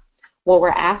front. What we're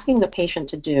asking the patient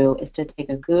to do is to take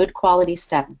a good quality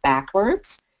step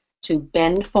backwards, to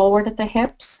bend forward at the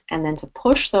hips, and then to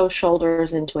push those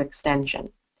shoulders into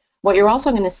extension. What you're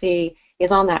also going to see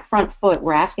is on that front foot,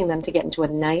 we're asking them to get into a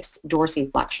nice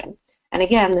dorsiflexion. And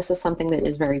again, this is something that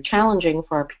is very challenging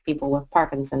for people with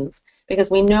Parkinson's because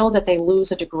we know that they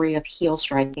lose a degree of heel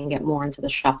strike and get more into the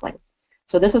shuffling.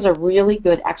 So this is a really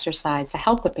good exercise to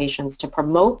help the patients to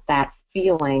promote that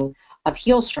feeling of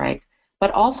heel strike,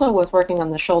 but also with working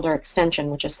on the shoulder extension,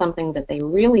 which is something that they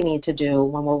really need to do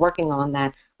when we're working on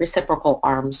that reciprocal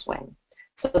arm swing.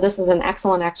 So this is an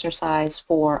excellent exercise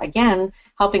for, again,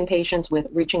 helping patients with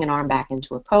reaching an arm back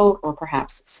into a coat or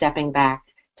perhaps stepping back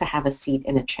to have a seat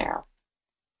in a chair.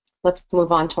 Let's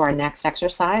move on to our next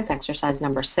exercise, exercise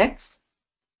number 6.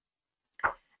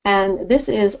 And this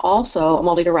is also a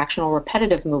multidirectional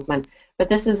repetitive movement, but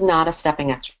this is not a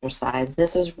stepping exercise.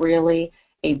 This is really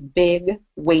a big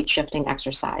weight shifting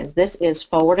exercise. This is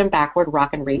forward and backward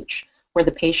rock and reach, where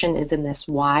the patient is in this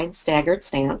wide staggered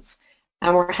stance,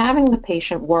 and we're having the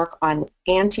patient work on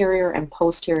anterior and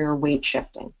posterior weight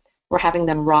shifting. We're having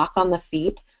them rock on the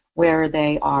feet where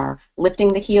they are lifting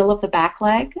the heel of the back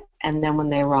leg, and then when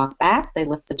they rock back, they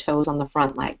lift the toes on the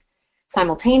front leg.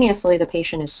 Simultaneously, the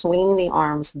patient is swinging the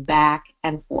arms back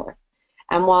and forth.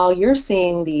 And while you're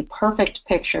seeing the perfect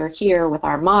picture here with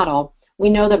our model, we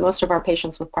know that most of our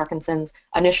patients with Parkinson's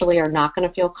initially are not going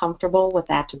to feel comfortable with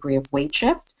that degree of weight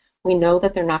shift. We know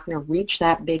that they're not going to reach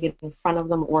that big in front of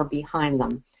them or behind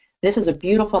them. This is a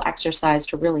beautiful exercise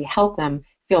to really help them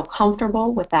feel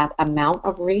comfortable with that amount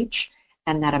of reach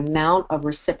and that amount of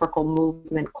reciprocal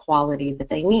movement quality that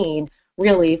they need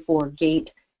really for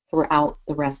gait throughout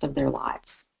the rest of their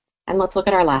lives. And let's look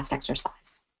at our last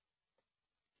exercise.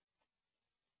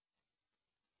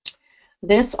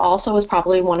 This also is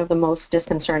probably one of the most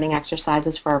disconcerting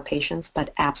exercises for our patients, but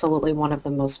absolutely one of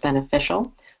the most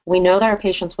beneficial. We know that our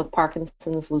patients with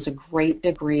Parkinson's lose a great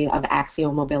degree of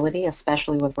axial mobility,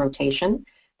 especially with rotation.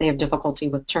 They have difficulty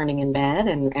with turning in bed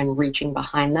and reaching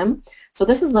behind them. So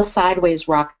this is the sideways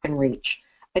rock and reach.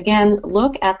 Again,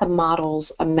 look at the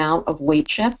model's amount of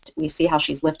weight shift. We see how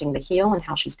she's lifting the heel and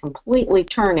how she's completely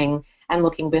turning and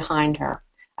looking behind her.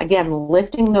 Again,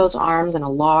 lifting those arms in a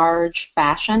large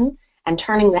fashion and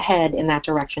turning the head in that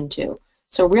direction too.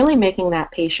 So really making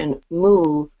that patient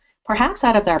move, perhaps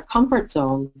out of their comfort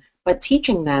zone, but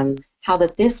teaching them how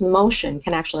that this motion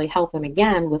can actually help them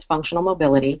again with functional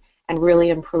mobility and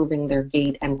really improving their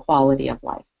gait and quality of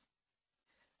life.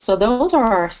 So those are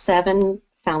our 7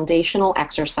 foundational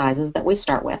exercises that we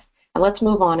start with. And let's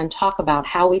move on and talk about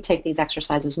how we take these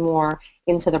exercises more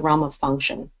into the realm of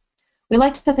function. We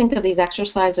like to think of these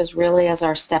exercises really as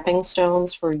our stepping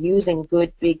stones for using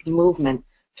good big movement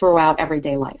throughout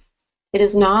everyday life. It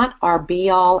is not our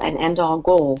be-all and end-all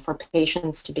goal for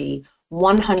patients to be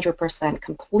 100%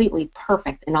 completely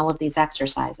perfect in all of these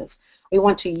exercises. We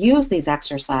want to use these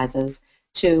exercises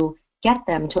to get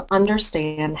them to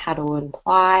understand how to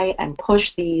apply and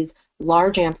push these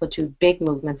large amplitude, big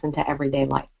movements into everyday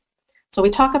life. So we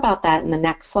talk about that in the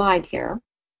next slide here,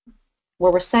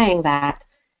 where we're saying that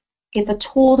it's a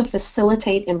tool to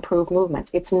facilitate improved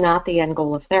movements. It's not the end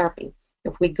goal of therapy.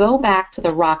 If we go back to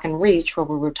the rock and reach where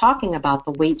we were talking about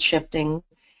the weight shifting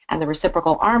and the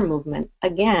reciprocal arm movement,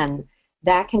 again,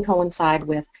 that can coincide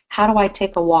with how do I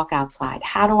take a walk outside?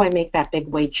 How do I make that big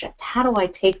weight shift? How do I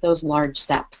take those large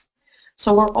steps?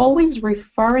 So we're always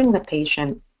referring the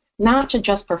patient not to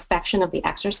just perfection of the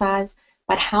exercise,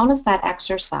 but how does that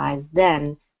exercise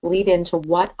then lead into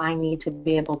what I need to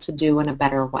be able to do in a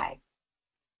better way?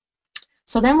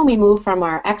 So then when we move from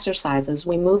our exercises,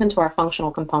 we move into our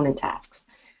functional component tasks.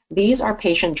 These are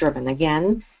patient-driven.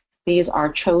 Again, these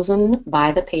are chosen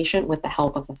by the patient with the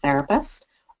help of the therapist.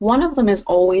 One of them is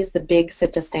always the big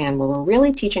sit-to-stand, where we're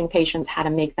really teaching patients how to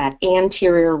make that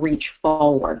anterior reach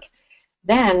forward.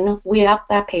 Then we up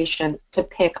that patient to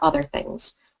pick other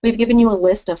things. We've given you a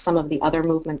list of some of the other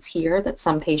movements here that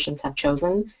some patients have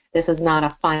chosen. This is not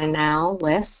a final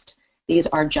list. These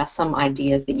are just some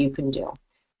ideas that you can do.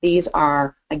 These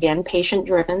are, again,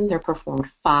 patient-driven. They're performed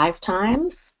 5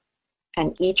 times,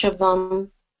 and each of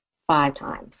them 5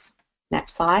 times.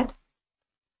 Next slide.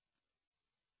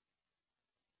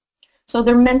 So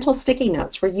they're mental sticky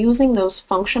notes. We're using those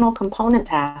functional component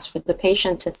tasks for the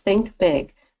patient to think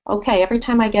big. Okay, every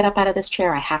time I get up out of this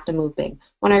chair, I have to move big.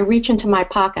 When I reach into my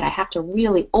pocket, I have to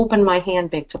really open my hand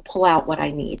big to pull out what I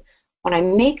need. When I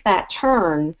make that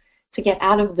turn to get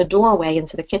out of the doorway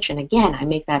into the kitchen, again, I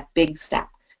make that big step.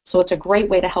 So it's a great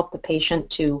way to help the patient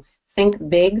to think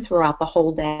big throughout the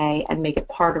whole day and make it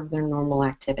part of their normal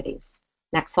activities.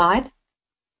 Next slide.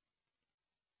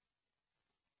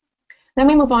 Then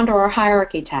we move on to our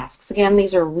hierarchy tasks. Again,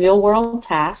 these are real-world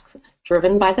tasks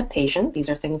driven by the patient. These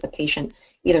are things the patient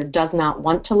either does not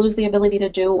want to lose the ability to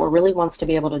do or really wants to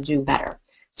be able to do better.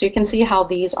 So you can see how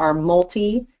these are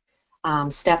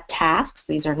multi-step tasks.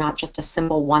 These are not just a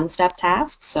simple one-step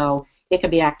task. So it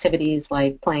could be activities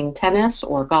like playing tennis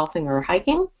or golfing or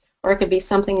hiking, or it could be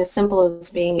something as simple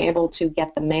as being able to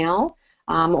get the mail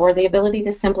or the ability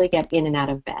to simply get in and out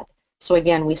of bed. So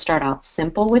again, we start out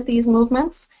simple with these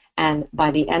movements, and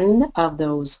by the end of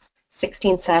those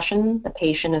 16 sessions, the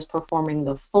patient is performing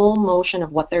the full motion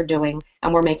of what they're doing,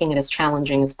 and we're making it as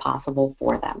challenging as possible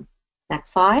for them.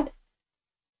 Next slide.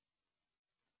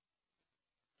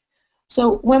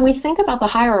 So when we think about the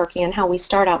hierarchy and how we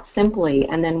start out simply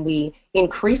and then we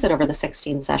increase it over the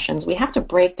 16 sessions, we have to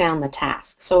break down the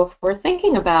tasks. So if we're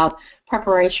thinking about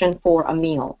preparation for a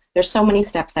meal, there's so many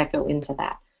steps that go into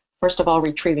that. First of all,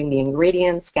 retrieving the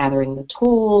ingredients, gathering the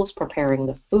tools, preparing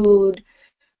the food,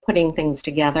 putting things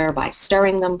together by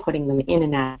stirring them, putting them in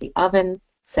and out of the oven,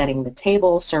 setting the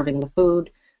table, serving the food.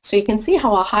 So you can see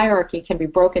how a hierarchy can be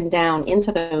broken down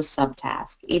into those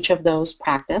subtasks, each of those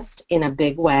practiced in a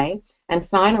big way, and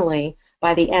finally,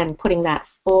 by the end, putting that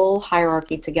full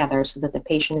hierarchy together so that the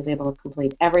patient is able to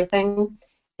complete everything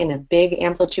in a big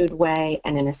amplitude way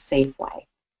and in a safe way.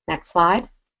 Next slide.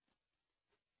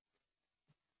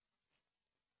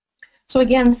 So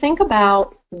again, think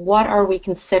about what are we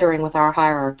considering with our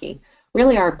hierarchy.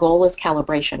 Really, our goal is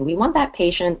calibration. We want that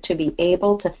patient to be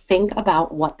able to think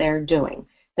about what they're doing.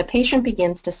 The patient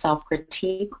begins to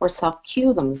self-critique or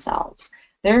self-cue themselves.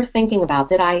 They're thinking about,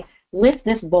 did I lift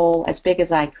this bowl as big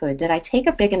as I could? Did I take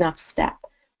a big enough step?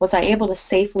 Was I able to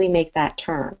safely make that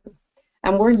turn?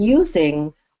 And we're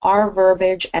using our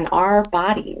verbiage and our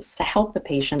bodies to help the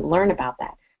patient learn about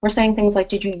that. We're saying things like,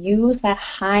 did you use that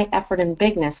high effort and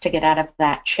bigness to get out of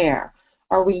that chair?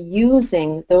 Are we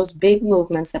using those big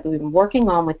movements that we've been working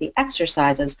on with the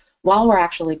exercises while we're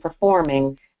actually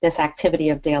performing this activity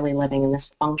of daily living and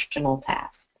this functional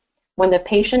task? When the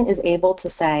patient is able to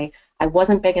say, I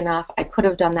wasn't big enough, I could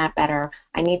have done that better,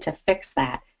 I need to fix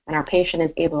that, and our patient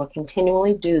is able to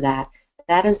continually do that,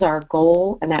 that is our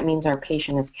goal, and that means our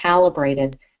patient is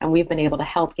calibrated, and we've been able to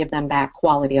help give them back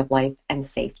quality of life and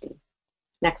safety.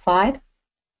 Next slide.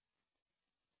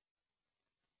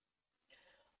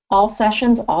 All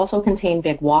sessions also contain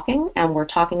big walking, and we're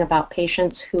talking about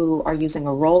patients who are using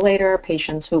a rollator,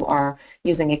 patients who are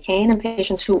using a cane, and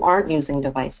patients who aren't using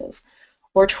devices.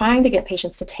 We're trying to get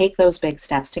patients to take those big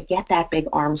steps, to get that big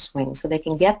arm swing so they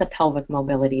can get the pelvic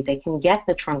mobility, they can get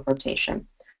the trunk rotation.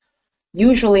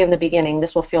 Usually in the beginning,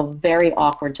 this will feel very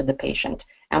awkward to the patient,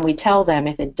 and we tell them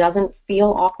if it doesn't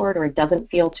feel awkward or it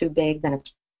doesn't feel too big, then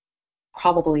it's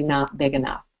probably not big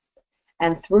enough.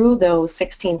 And through those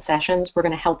 16 sessions, we're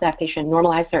going to help that patient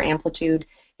normalize their amplitude,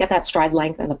 get that stride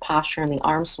length and the posture and the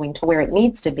arm swing to where it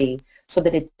needs to be so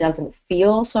that it doesn't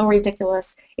feel so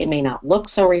ridiculous, it may not look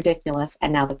so ridiculous,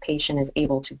 and now the patient is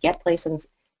able to get places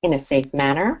in a safe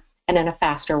manner and in a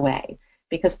faster way.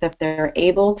 Because if they're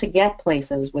able to get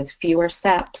places with fewer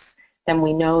steps, then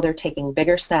we know they're taking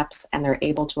bigger steps and they're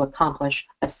able to accomplish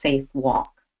a safe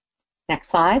walk. Next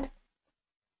slide.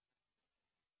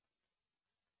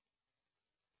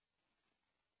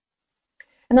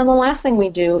 And then the last thing we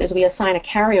do is we assign a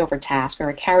carryover task or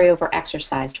a carryover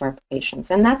exercise to our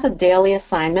patients. And that's a daily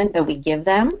assignment that we give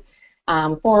them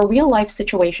for a real life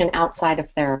situation outside of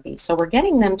therapy. So we're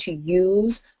getting them to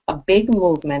use a big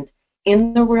movement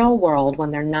in the real world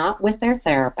when they're not with their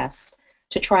therapist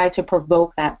to try to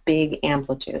provoke that big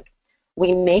amplitude.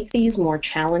 We make these more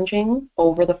challenging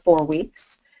over the 4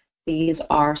 weeks. These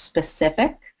are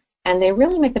specific and they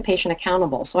really make the patient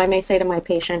accountable. So I may say to my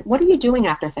patient, what are you doing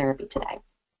after therapy today?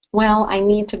 Well, I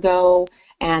need to go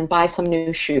and buy some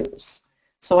new shoes.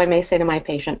 So I may say to my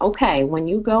patient, okay, when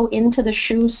you go into the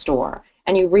shoe store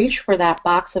and you reach for that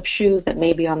box of shoes that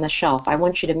may be on the shelf, I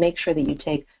want you to make sure that you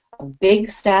take a big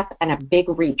step and a big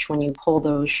reach when you pull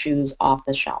those shoes off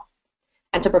the shelf.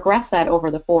 And to progress that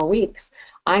over the 4 weeks,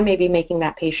 I may be making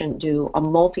that patient do a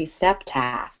multi-step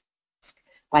task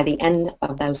by the end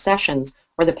of those sessions,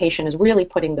 or the patient is really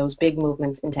putting those big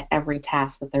movements into every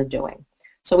task that they're doing.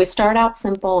 So we start out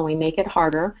simple and we make it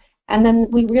harder, and then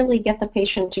we really get the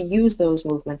patient to use those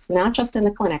movements, not just in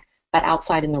the clinic, but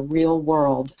outside in the real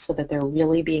world, so that they're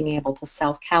really being able to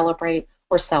self-calibrate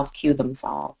or self-cue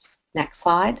themselves. Next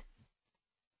slide.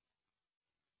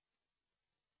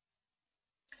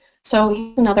 So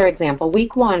here's another example.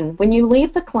 Week 1, when you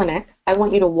leave the clinic, I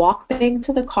want you to walk big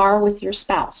to the car with your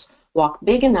spouse. Walk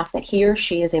big enough that he or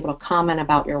she is able to comment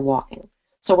about your walking.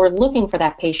 So we're looking for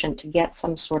that patient to get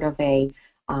some sort of a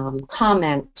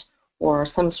comment or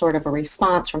some sort of a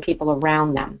response from people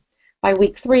around them. By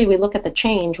week 3, we look at the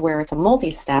change where it's a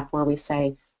multi-step, where we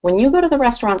say, when you go to the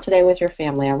restaurant today with your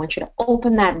family, I want you to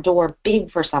open that door big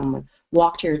for someone.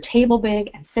 Walk to your table big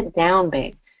and sit down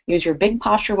big. Use your big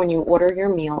posture when you order your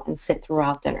meal and sit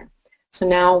throughout dinner. So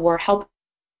now we're helping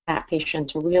that patient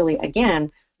to really,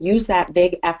 again, use that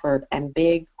big effort and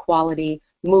big quality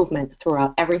movement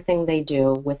throughout everything they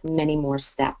do with many more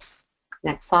steps.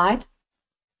 Next slide.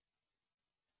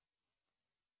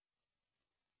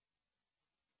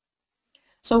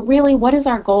 So really, what is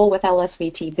our goal with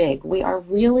LSVT BIG? We are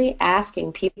really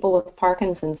asking people with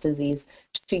Parkinson's disease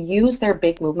to use their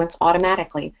big movements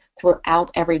automatically throughout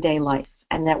everyday life,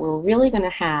 and that we're really going to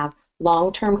have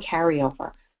long-term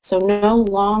carryover. So no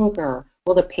longer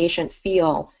will the patient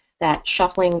feel that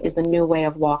shuffling is the new way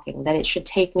of walking, that it should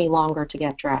take me longer to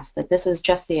get dressed, that this is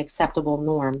just the acceptable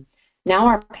norm. Now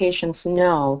our patients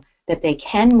know that they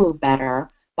can move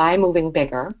better by moving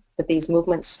bigger, that these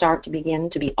movements start to begin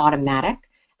to be automatic,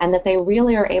 and that they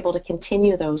really are able to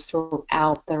continue those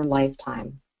throughout their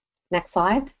lifetime. Next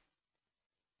slide.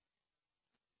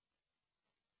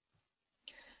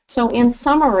 So in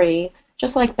summary,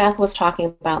 just like Beth was talking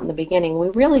about in the beginning, we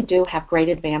really do have great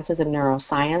advances in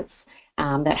neuroscience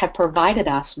that have provided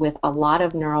us with a lot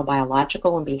of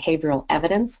neurobiological and behavioral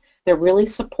evidence that really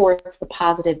supports the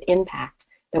positive impact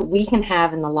that we can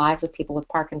have in the lives of people with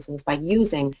Parkinson's by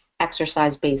using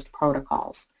exercise-based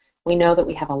protocols. We know that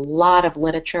we have a lot of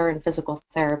literature in physical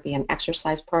therapy and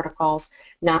exercise protocols,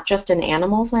 not just in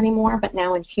animals anymore, but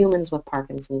now in humans with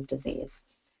Parkinson's disease.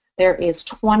 There is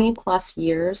 20+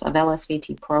 years of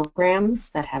LSVT programs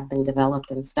that have been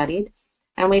developed and studied,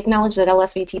 and we acknowledge that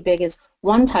LSVT BIG is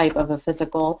one type of a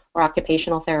physical or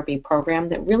occupational therapy program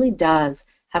that really does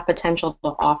have potential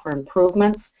to offer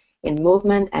improvements in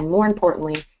movement and, more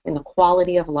importantly, in the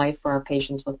quality of life for our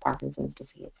patients with Parkinson's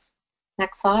disease.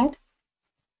 Next slide.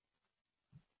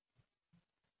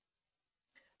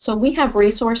 So we have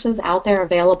resources out there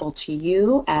available to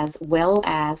you as well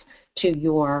as to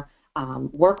your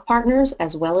work partners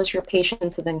as well as your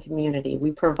patients within community.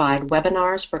 We provide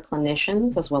webinars for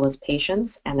clinicians as well as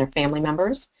patients and their family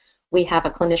members. We have a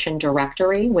clinician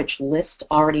directory which lists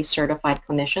already certified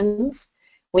clinicians.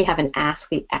 We have an Ask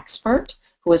the Expert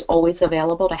who is always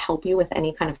available to help you with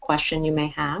any kind of question you may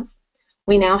have.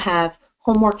 We now have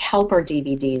homework helper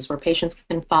DVDs where patients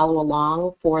can follow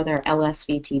along for their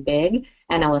LSVT BIG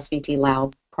and LSVT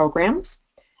LOUD programs.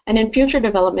 And in future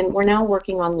development, we're now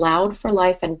working on LOUD for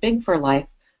Life and BIG for Life,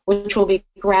 which will be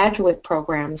graduate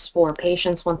programs for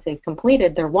patients once they've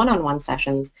completed their one-on-one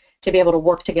sessions to be able to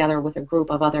work together with a group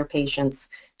of other patients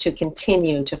to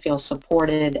continue to feel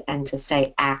supported and to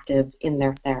stay active in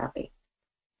their therapy.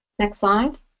 Next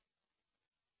slide.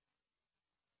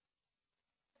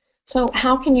 So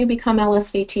how can you become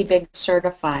LSVT BIG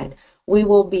certified? We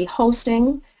will be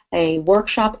hosting a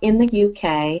workshop in the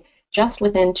UK just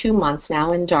within 2 months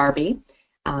now in Derby.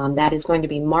 That is going to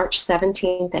be March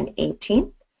 17th and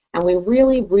 18th. And we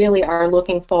really are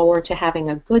looking forward to having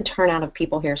a good turnout of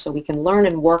people here so we can learn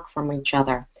and work from each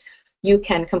other. You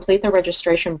can complete the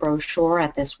registration brochure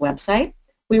at this website.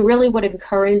 We really would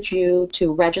encourage you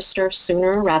to register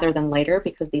sooner rather than later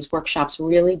because these workshops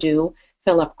really do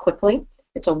fill up quickly.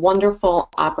 It's a wonderful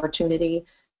opportunity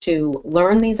to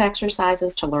learn these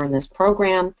exercises, to learn this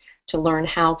program, to learn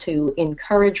how to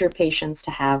encourage your patients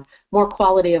to have more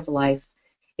quality of life.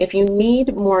 If you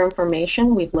need more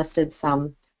information, we've listed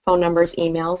some phone numbers,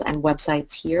 emails, and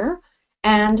websites here.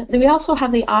 And we also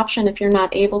have the option, if you're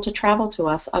not able to travel to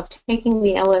us, of taking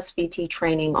the LSVT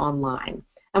training online.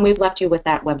 And we've left you with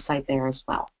that website there as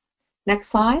well. Next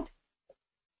slide.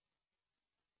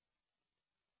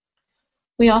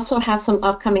 We also have some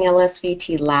upcoming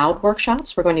LSVT LOUD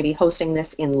workshops. We're going to be hosting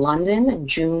this in London on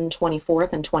June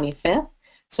 24th and 25th.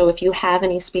 So if you have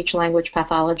any speech-language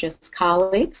pathologists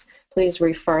colleagues, please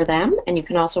refer them, and you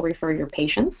can also refer your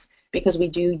patients because we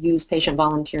do use patient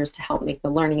volunteers to help make the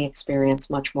learning experience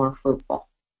much more fruitful.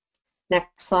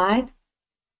 Next slide.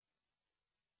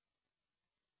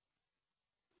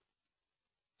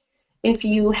 If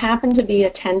you happen to be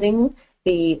attending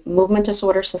the Movement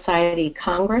Disorder Society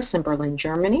Congress in Berlin,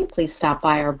 Germany, please stop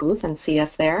by our booth and see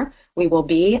us there. We will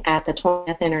be at the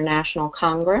 20th International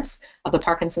Congress of the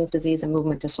Parkinson's Disease and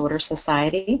Movement Disorder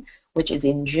Society, which is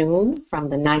in June from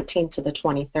the 19th to the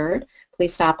 23rd.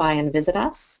 Please stop by and visit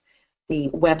us. The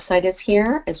website is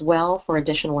here as well for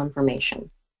additional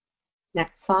information.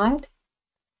 Next slide.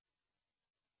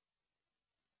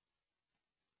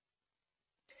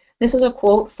 This is a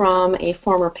quote from a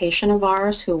former patient of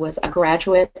ours who was a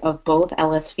graduate of both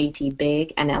LSVT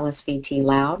BIG and LSVT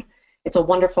LOUD. It's a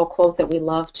wonderful quote that we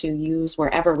love to use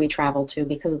wherever we travel to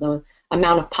because of the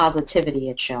amount of positivity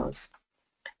it shows.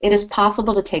 It is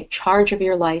possible to take charge of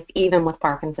your life even with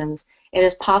Parkinson's. It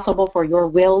is possible for your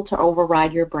will to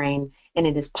override your brain, and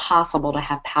it is possible to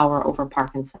have power over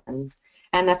Parkinson's.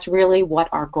 And that's really what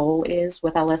our goal is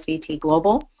with LSVT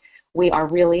Global. We are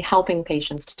really helping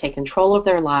patients to take control of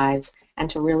their lives and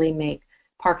to really make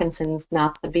Parkinson's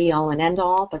not the be-all and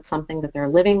end-all, but something that they're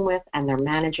living with and they're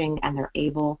managing and they're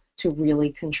able to really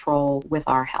control with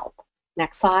our help.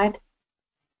 Next slide.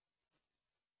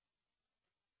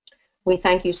 We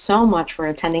thank you so much for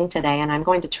attending today, and I'm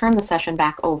going to turn the session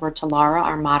back over to Laura,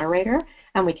 our moderator,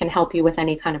 and we can help you with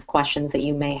any kind of questions that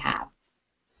you may have.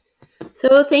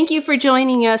 So thank you for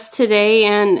joining us today,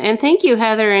 and thank you,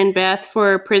 Heather and Beth,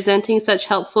 for presenting such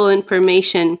helpful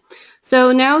information.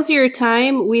 So now's your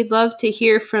time. We'd love to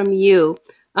hear from you.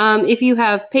 If you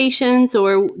have patients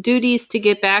or duties to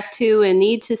get back to and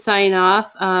need to sign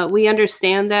off, we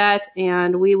understand that,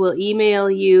 and we will email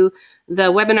you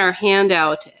the webinar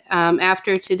handout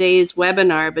after today's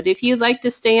webinar. But if you'd like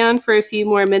to stay on for a few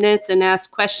more minutes and ask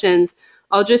questions,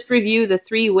 I'll just review the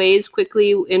 3 ways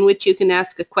quickly in which you can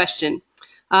ask a question.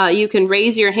 You can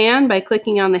raise your hand by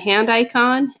clicking on the hand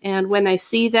icon, and when I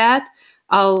see that,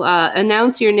 I'll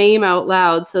announce your name out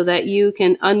loud so that you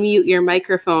can unmute your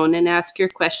microphone and ask your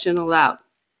question aloud.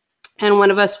 And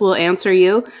one of us will answer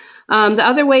you. The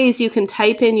other way is you can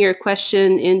type in your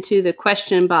question into the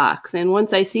question box, and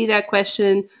once I see that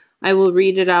question, I will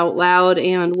read it out loud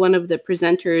and one of the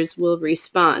presenters will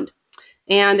respond.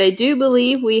 And I do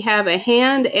believe we have a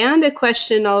hand and a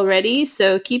question already,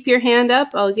 so keep your hand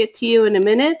up. I'll get to you in a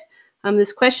minute.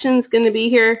 This question's going to be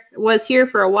here, was here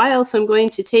for a while, so I'm going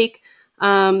to take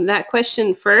that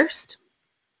question first.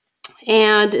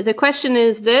 And the question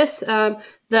is this.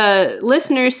 The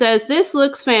listener says, "This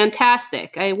looks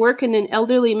fantastic. I work in an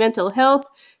elderly mental health,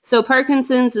 so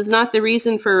Parkinson's is not the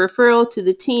reason for referral to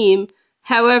the team.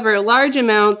 However, large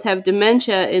amounts have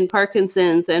dementia in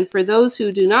Parkinson's, and for those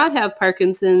who do not have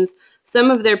Parkinson's, some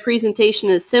of their presentation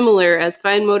is similar as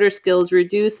fine motor skills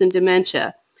reduce in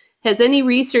dementia. Has any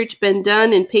research been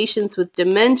done in patients with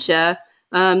dementia?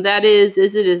 That is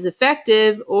it as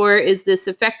effective, or is this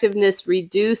effectiveness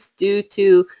reduced due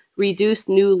to reduced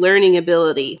new learning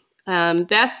ability?"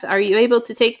 Beth, are you able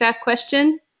to take that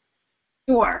question?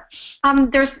 Sure.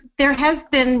 There has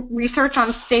been research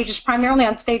on stages, primarily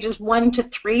on stages 1 to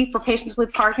 3 for patients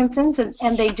with Parkinson's,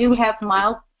 and they do have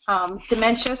mild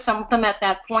dementia, some of them at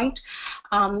that point.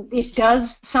 It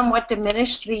does somewhat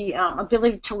diminish the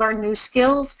ability to learn new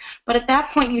skills, but at that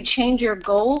point you change your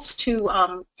goals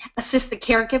to assist the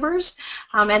caregivers,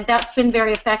 and that's been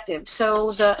very effective.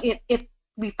 So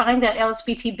we find that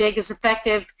LSVT BIG is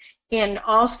effective in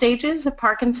all stages of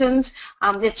Parkinson's.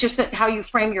 It's just that how you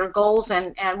frame your goals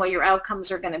and what your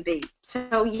outcomes are going to be.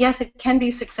 So yes, it can be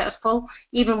successful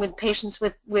even with patients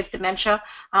with dementia.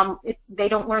 They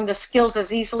don't learn the skills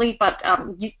as easily, but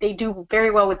they do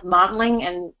very well with modeling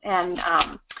and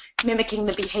mimicking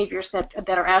the behaviors that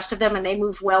are asked of them, and they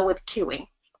move well with cueing.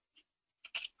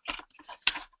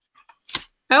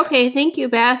 Okay, thank you,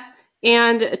 Beth.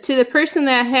 And to the person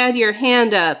that had your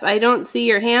hand up, I don't see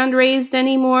your hand raised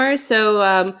anymore,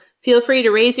 so feel free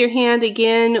to raise your hand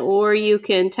again, or you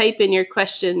can type in your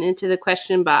question into the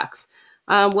question box.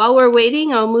 While we're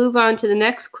waiting, I'll move on to the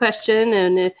next question,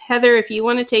 and Heather, if you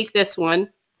want to take this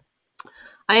one.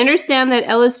 I understand that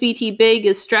LSVT BIG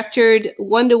is structured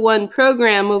one-to-one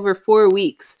program over 4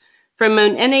 weeks. From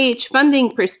an NIH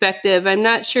funding perspective, I'm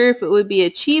not sure if it would be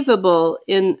achievable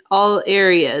in all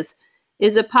areas.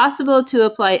 Is it possible to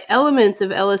apply elements of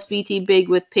LSVT BIG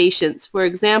with patients? For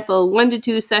example, 1 to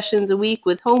 2 sessions a week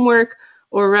with homework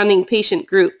or running patient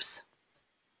groups?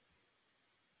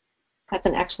 That's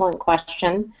an excellent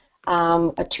question.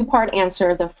 A 2-part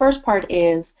answer. The first part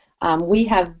is we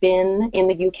have been in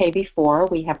the UK before.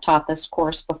 We have taught this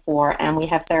course before, and we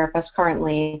have therapists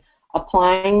currently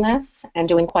applying this and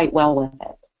doing quite well with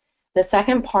it. The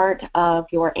second part of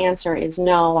your answer is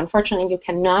no. Unfortunately, you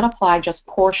cannot apply just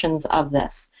portions of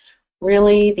this.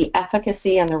 Really, the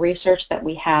efficacy and the research that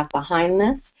we have behind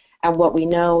this And what we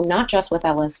know, not just with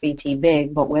LSVT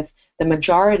BIG, but with the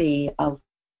majority of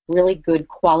really good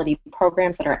quality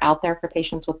programs that are out there for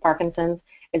patients with Parkinson's,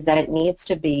 is that it needs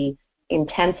to be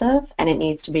intensive and it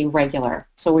needs to be regular.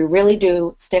 So we really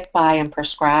do stick by and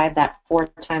prescribe that 4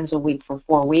 times a week for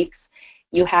 4 weeks.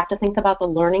 You have to think about the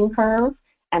learning curve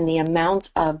and the amount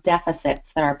of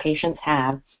deficits that our patients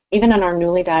have, even in our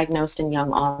newly diagnosed and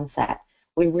young onset.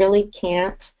 We really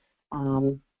can't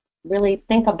really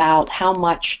think about how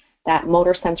much that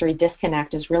motor sensory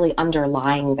disconnect is really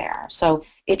underlying there. So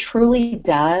it truly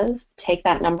does take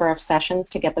that number of sessions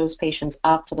to get those patients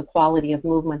up to the quality of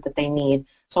movement that they need.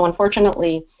 So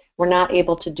unfortunately, we're not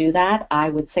able to do that. I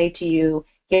would say to you,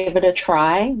 give it a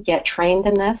try, get trained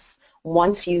in this.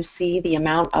 Once you see the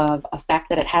amount of effect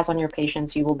that it has on your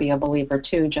patients, you will be a believer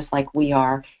too, just like we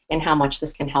are, in how much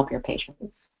this can help your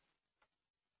patients.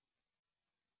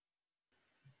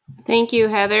 Thank you,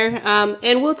 Heather.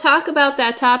 And we'll talk about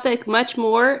that topic much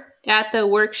more at the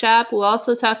workshop. We'll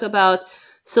also talk about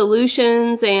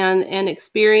solutions and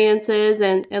experiences.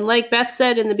 And like Beth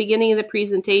said in the beginning of the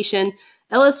presentation,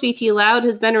 LSVT LOUD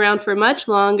has been around for much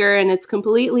longer, and it's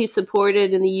completely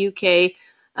supported in the UK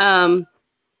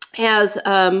as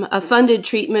a funded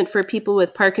treatment for people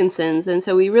with Parkinson's. And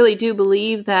so we really do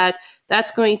believe that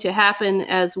that's going to happen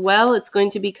as well. It's going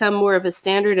to become more of a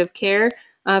standard of care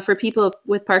for people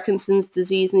with Parkinson's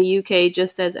disease in the UK,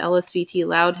 just as LSVT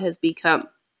LOUD has become.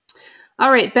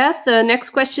 All right, Beth, the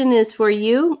next question is for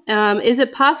you. Is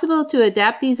it possible to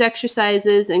adapt these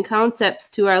exercises and concepts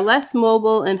to our less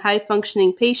mobile and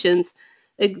high-functioning patients,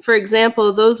 for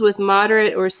example, those with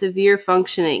moderate or severe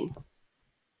functioning?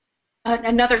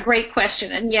 Another great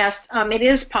question, and yes, it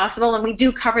is possible, and we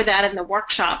do cover that in the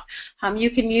workshop. You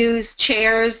can use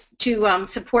chairs to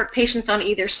support patients on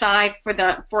either side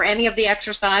for any of the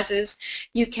exercises.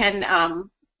 You can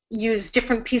use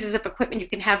different pieces of equipment. You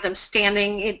can have them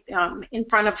standing in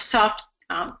front of soft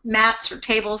mats or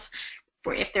tables.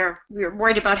 If you're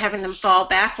worried about having them fall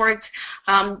backwards,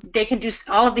 they can do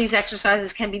all of these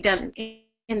exercises. Can be done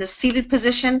in the seated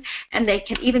position, and they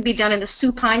can even be done in the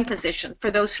supine position for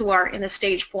those who are in the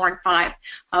stage 4 and 5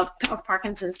 of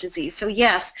Parkinson's disease. So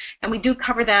yes, and we do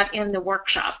cover that in the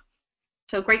workshop.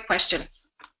 So great question.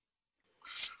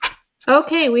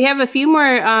 Okay, we have a few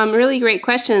more really great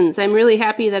questions. I'm really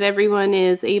happy that everyone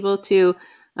is able to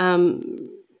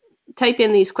type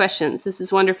in these questions. This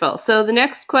is wonderful. So the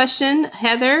next question,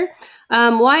 Heather,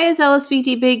 why is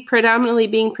LSVT BIG predominantly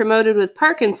being promoted with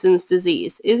Parkinson's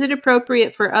disease? Is it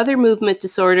appropriate for other movement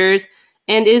disorders,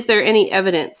 and is there any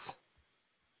evidence?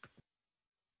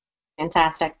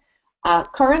 Fantastic.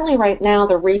 Currently, right now,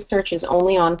 the research is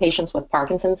only on patients with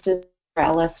Parkinson's disease for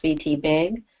LSVT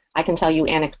BIG. I can tell you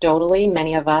anecdotally,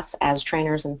 many of us as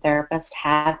trainers and therapists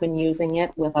have been using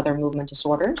it with other movement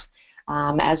disorders,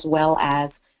 as well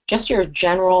as just your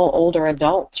general older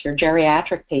adults, your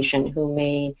geriatric patient who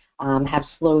may have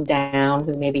slowed down,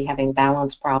 who may be having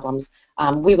balance problems.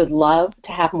 We would love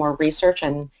to have more research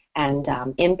and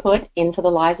input into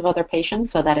the lives of other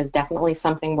patients, so that is definitely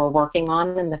something we're working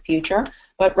on in the future.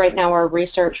 But right now our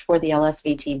research for the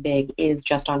LSVT BIG is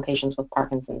just on patients with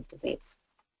Parkinson's disease.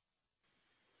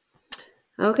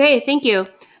 Okay, thank you.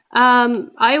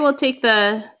 I will take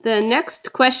the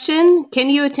next question. Can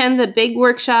you attend the BIG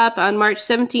workshop on March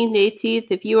 17th and 18th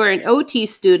if you are an OT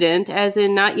student, as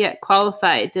in not yet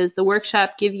qualified? Does the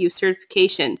workshop give you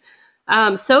certification?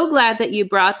 So glad that you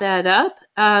brought that up.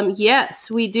 Yes,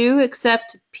 we do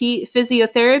accept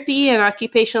physiotherapy and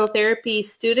occupational therapy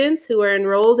students who are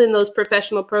enrolled in those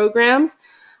professional programs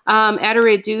at a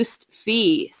reduced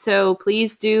fee. So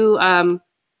please do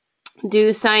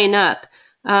sign up.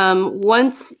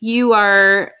 Once you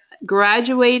are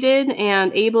graduated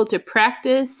and able to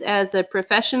practice as a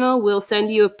professional, we'll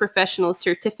send you a professional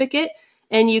certificate,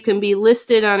 and you can be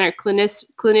listed on our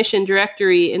clinician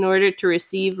directory in order to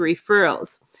receive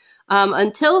referrals.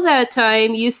 Until that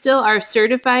time, you still are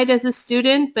certified as a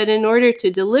student, but in order to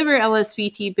deliver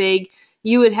LSVT BIG,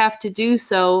 you would have to do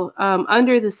so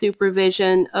under the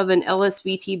supervision of an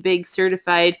LSVT BIG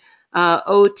certified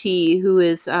OT who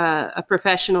is a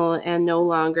professional and no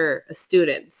longer a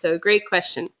student. So great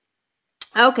question.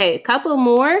 Okay, a couple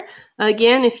more.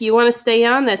 Again, if you want to stay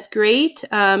on, that's great.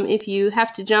 If you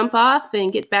have to jump off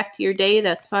and get back to your day,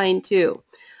 that's fine too.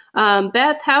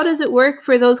 Beth, how does it work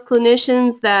for those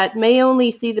clinicians that may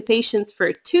only see the patients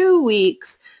for 2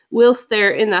 weeks whilst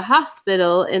they're in the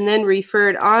hospital and then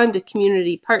referred on to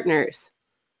community partners?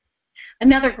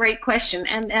 Another great question,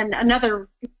 and another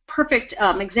perfect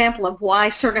example of why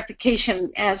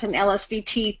certification as an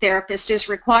LSVT therapist is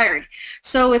required.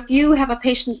 So if you have a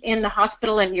patient in the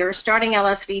hospital and you're starting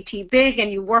LSVT BIG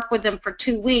and you work with them for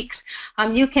 2 weeks,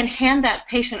 you can hand that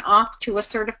patient off to a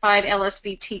certified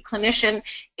LSVT clinician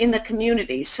in the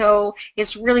community. So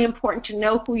it's really important to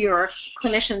know who your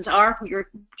clinicians are, who you're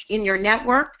in your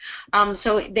network,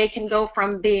 so they can go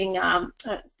from being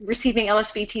receiving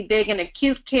LSVT BIG in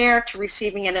acute care to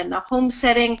receiving it in the home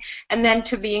setting, and then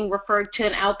to being referred to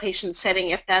an outpatient setting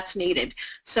if that's needed.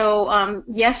 So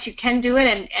yes, you can do it,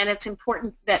 and it's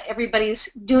important that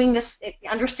everybody's doing this,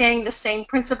 understanding the same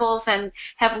principles and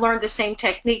have learned the same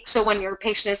technique, so when your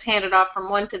patient is handed off from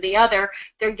one to the other,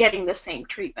 they're getting the same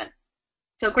treatment.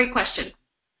 So great question.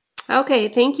 Okay,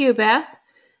 thank you, Beth.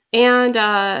 And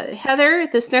Heather,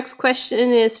 this next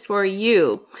question is for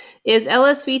you. Is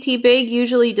LSVT BIG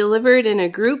usually delivered in a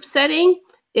group setting?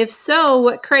 If so,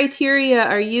 what criteria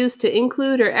are used to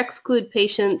include or exclude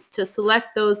patients to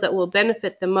select those that will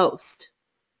benefit the most?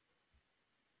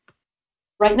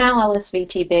 Right now,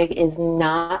 LSVT BIG is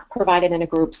not provided in a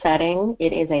group setting.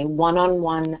 It is a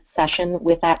one-on-one session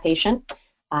with that patient.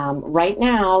 Right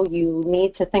now, you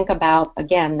need to think about,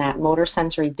 again, that motor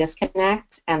sensory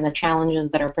disconnect and the challenges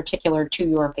that are particular to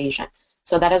your patient.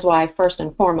 So that is why, first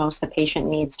and foremost, the patient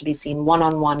needs to be seen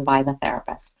one-on-one by the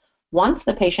therapist. Once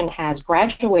the patient has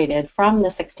graduated from the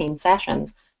 16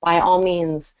 sessions, by all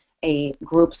means, a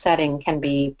group setting can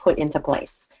be put into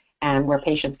place, and where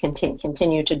patients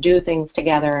continue to do things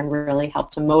together and really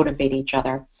help to motivate each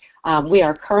other. We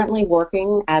are currently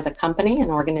working as a company, an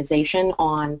organization,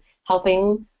 on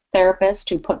helping therapists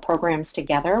to put programs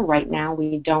together. Right now,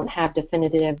 we don't have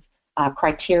definitive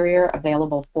criteria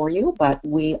available for you, but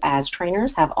we as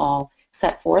trainers have all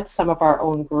set forth some of our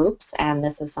own groups, and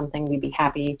this is something we'd be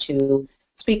happy to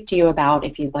speak to you about.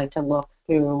 If you'd like to look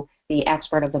through the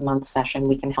Expert of the Month session,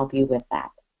 we can help you with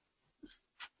that.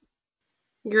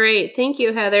 Great, thank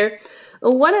you, Heather.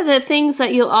 One of the things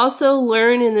that you'll also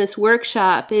learn in this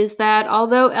workshop is that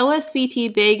although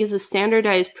LSVT BIG is a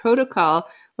standardized protocol,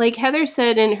 like Heather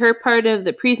said in her part of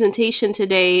the presentation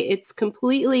today, it's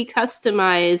completely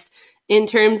customized in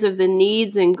terms of the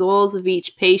needs and goals of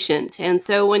each patient. And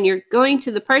so when you're going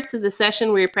to the parts of the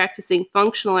session where you're practicing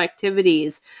functional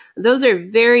activities, those are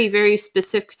very, very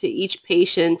specific to each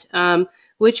patient,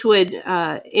 which would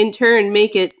in turn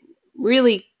make it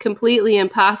really completely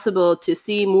impossible to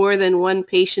see more than one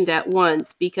patient at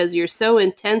once, because you're so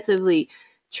intensively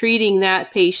treating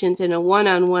that patient in a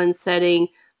one-on-one setting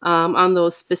on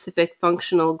those specific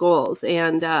functional goals.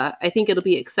 And I think it'll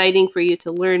be exciting for you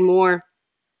to learn more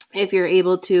if you're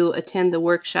able to attend the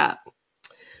workshop.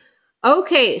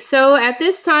 Okay, so at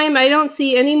this time I don't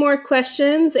see any more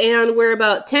questions, and we're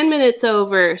about 10 minutes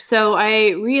over. So I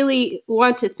really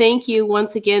want to thank you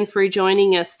once again for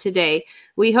joining us today.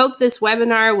 We hope this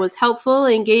webinar was helpful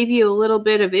and gave you a little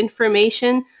bit of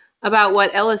information about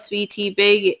what LSVT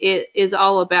BIG is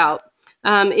all about.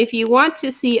 If you want to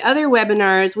see other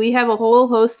webinars, we have a whole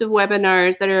host of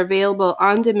webinars that are available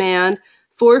on demand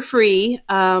for free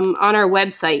on our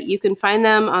website. You can find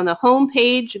them on the home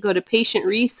page. Go to Patient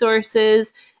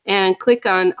Resources and click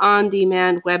on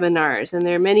On-Demand Webinars, and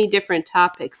there are many different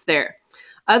topics there.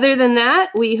 Other than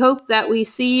that, we hope that we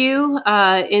see you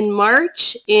in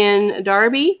March in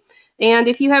Derby. And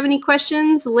if you have any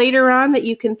questions later on that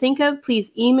you can think of,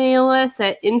 please email us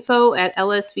at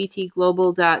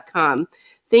info@lsvtglobal.com.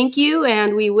 Thank you,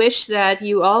 and we wish that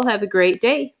you all have a great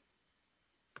day.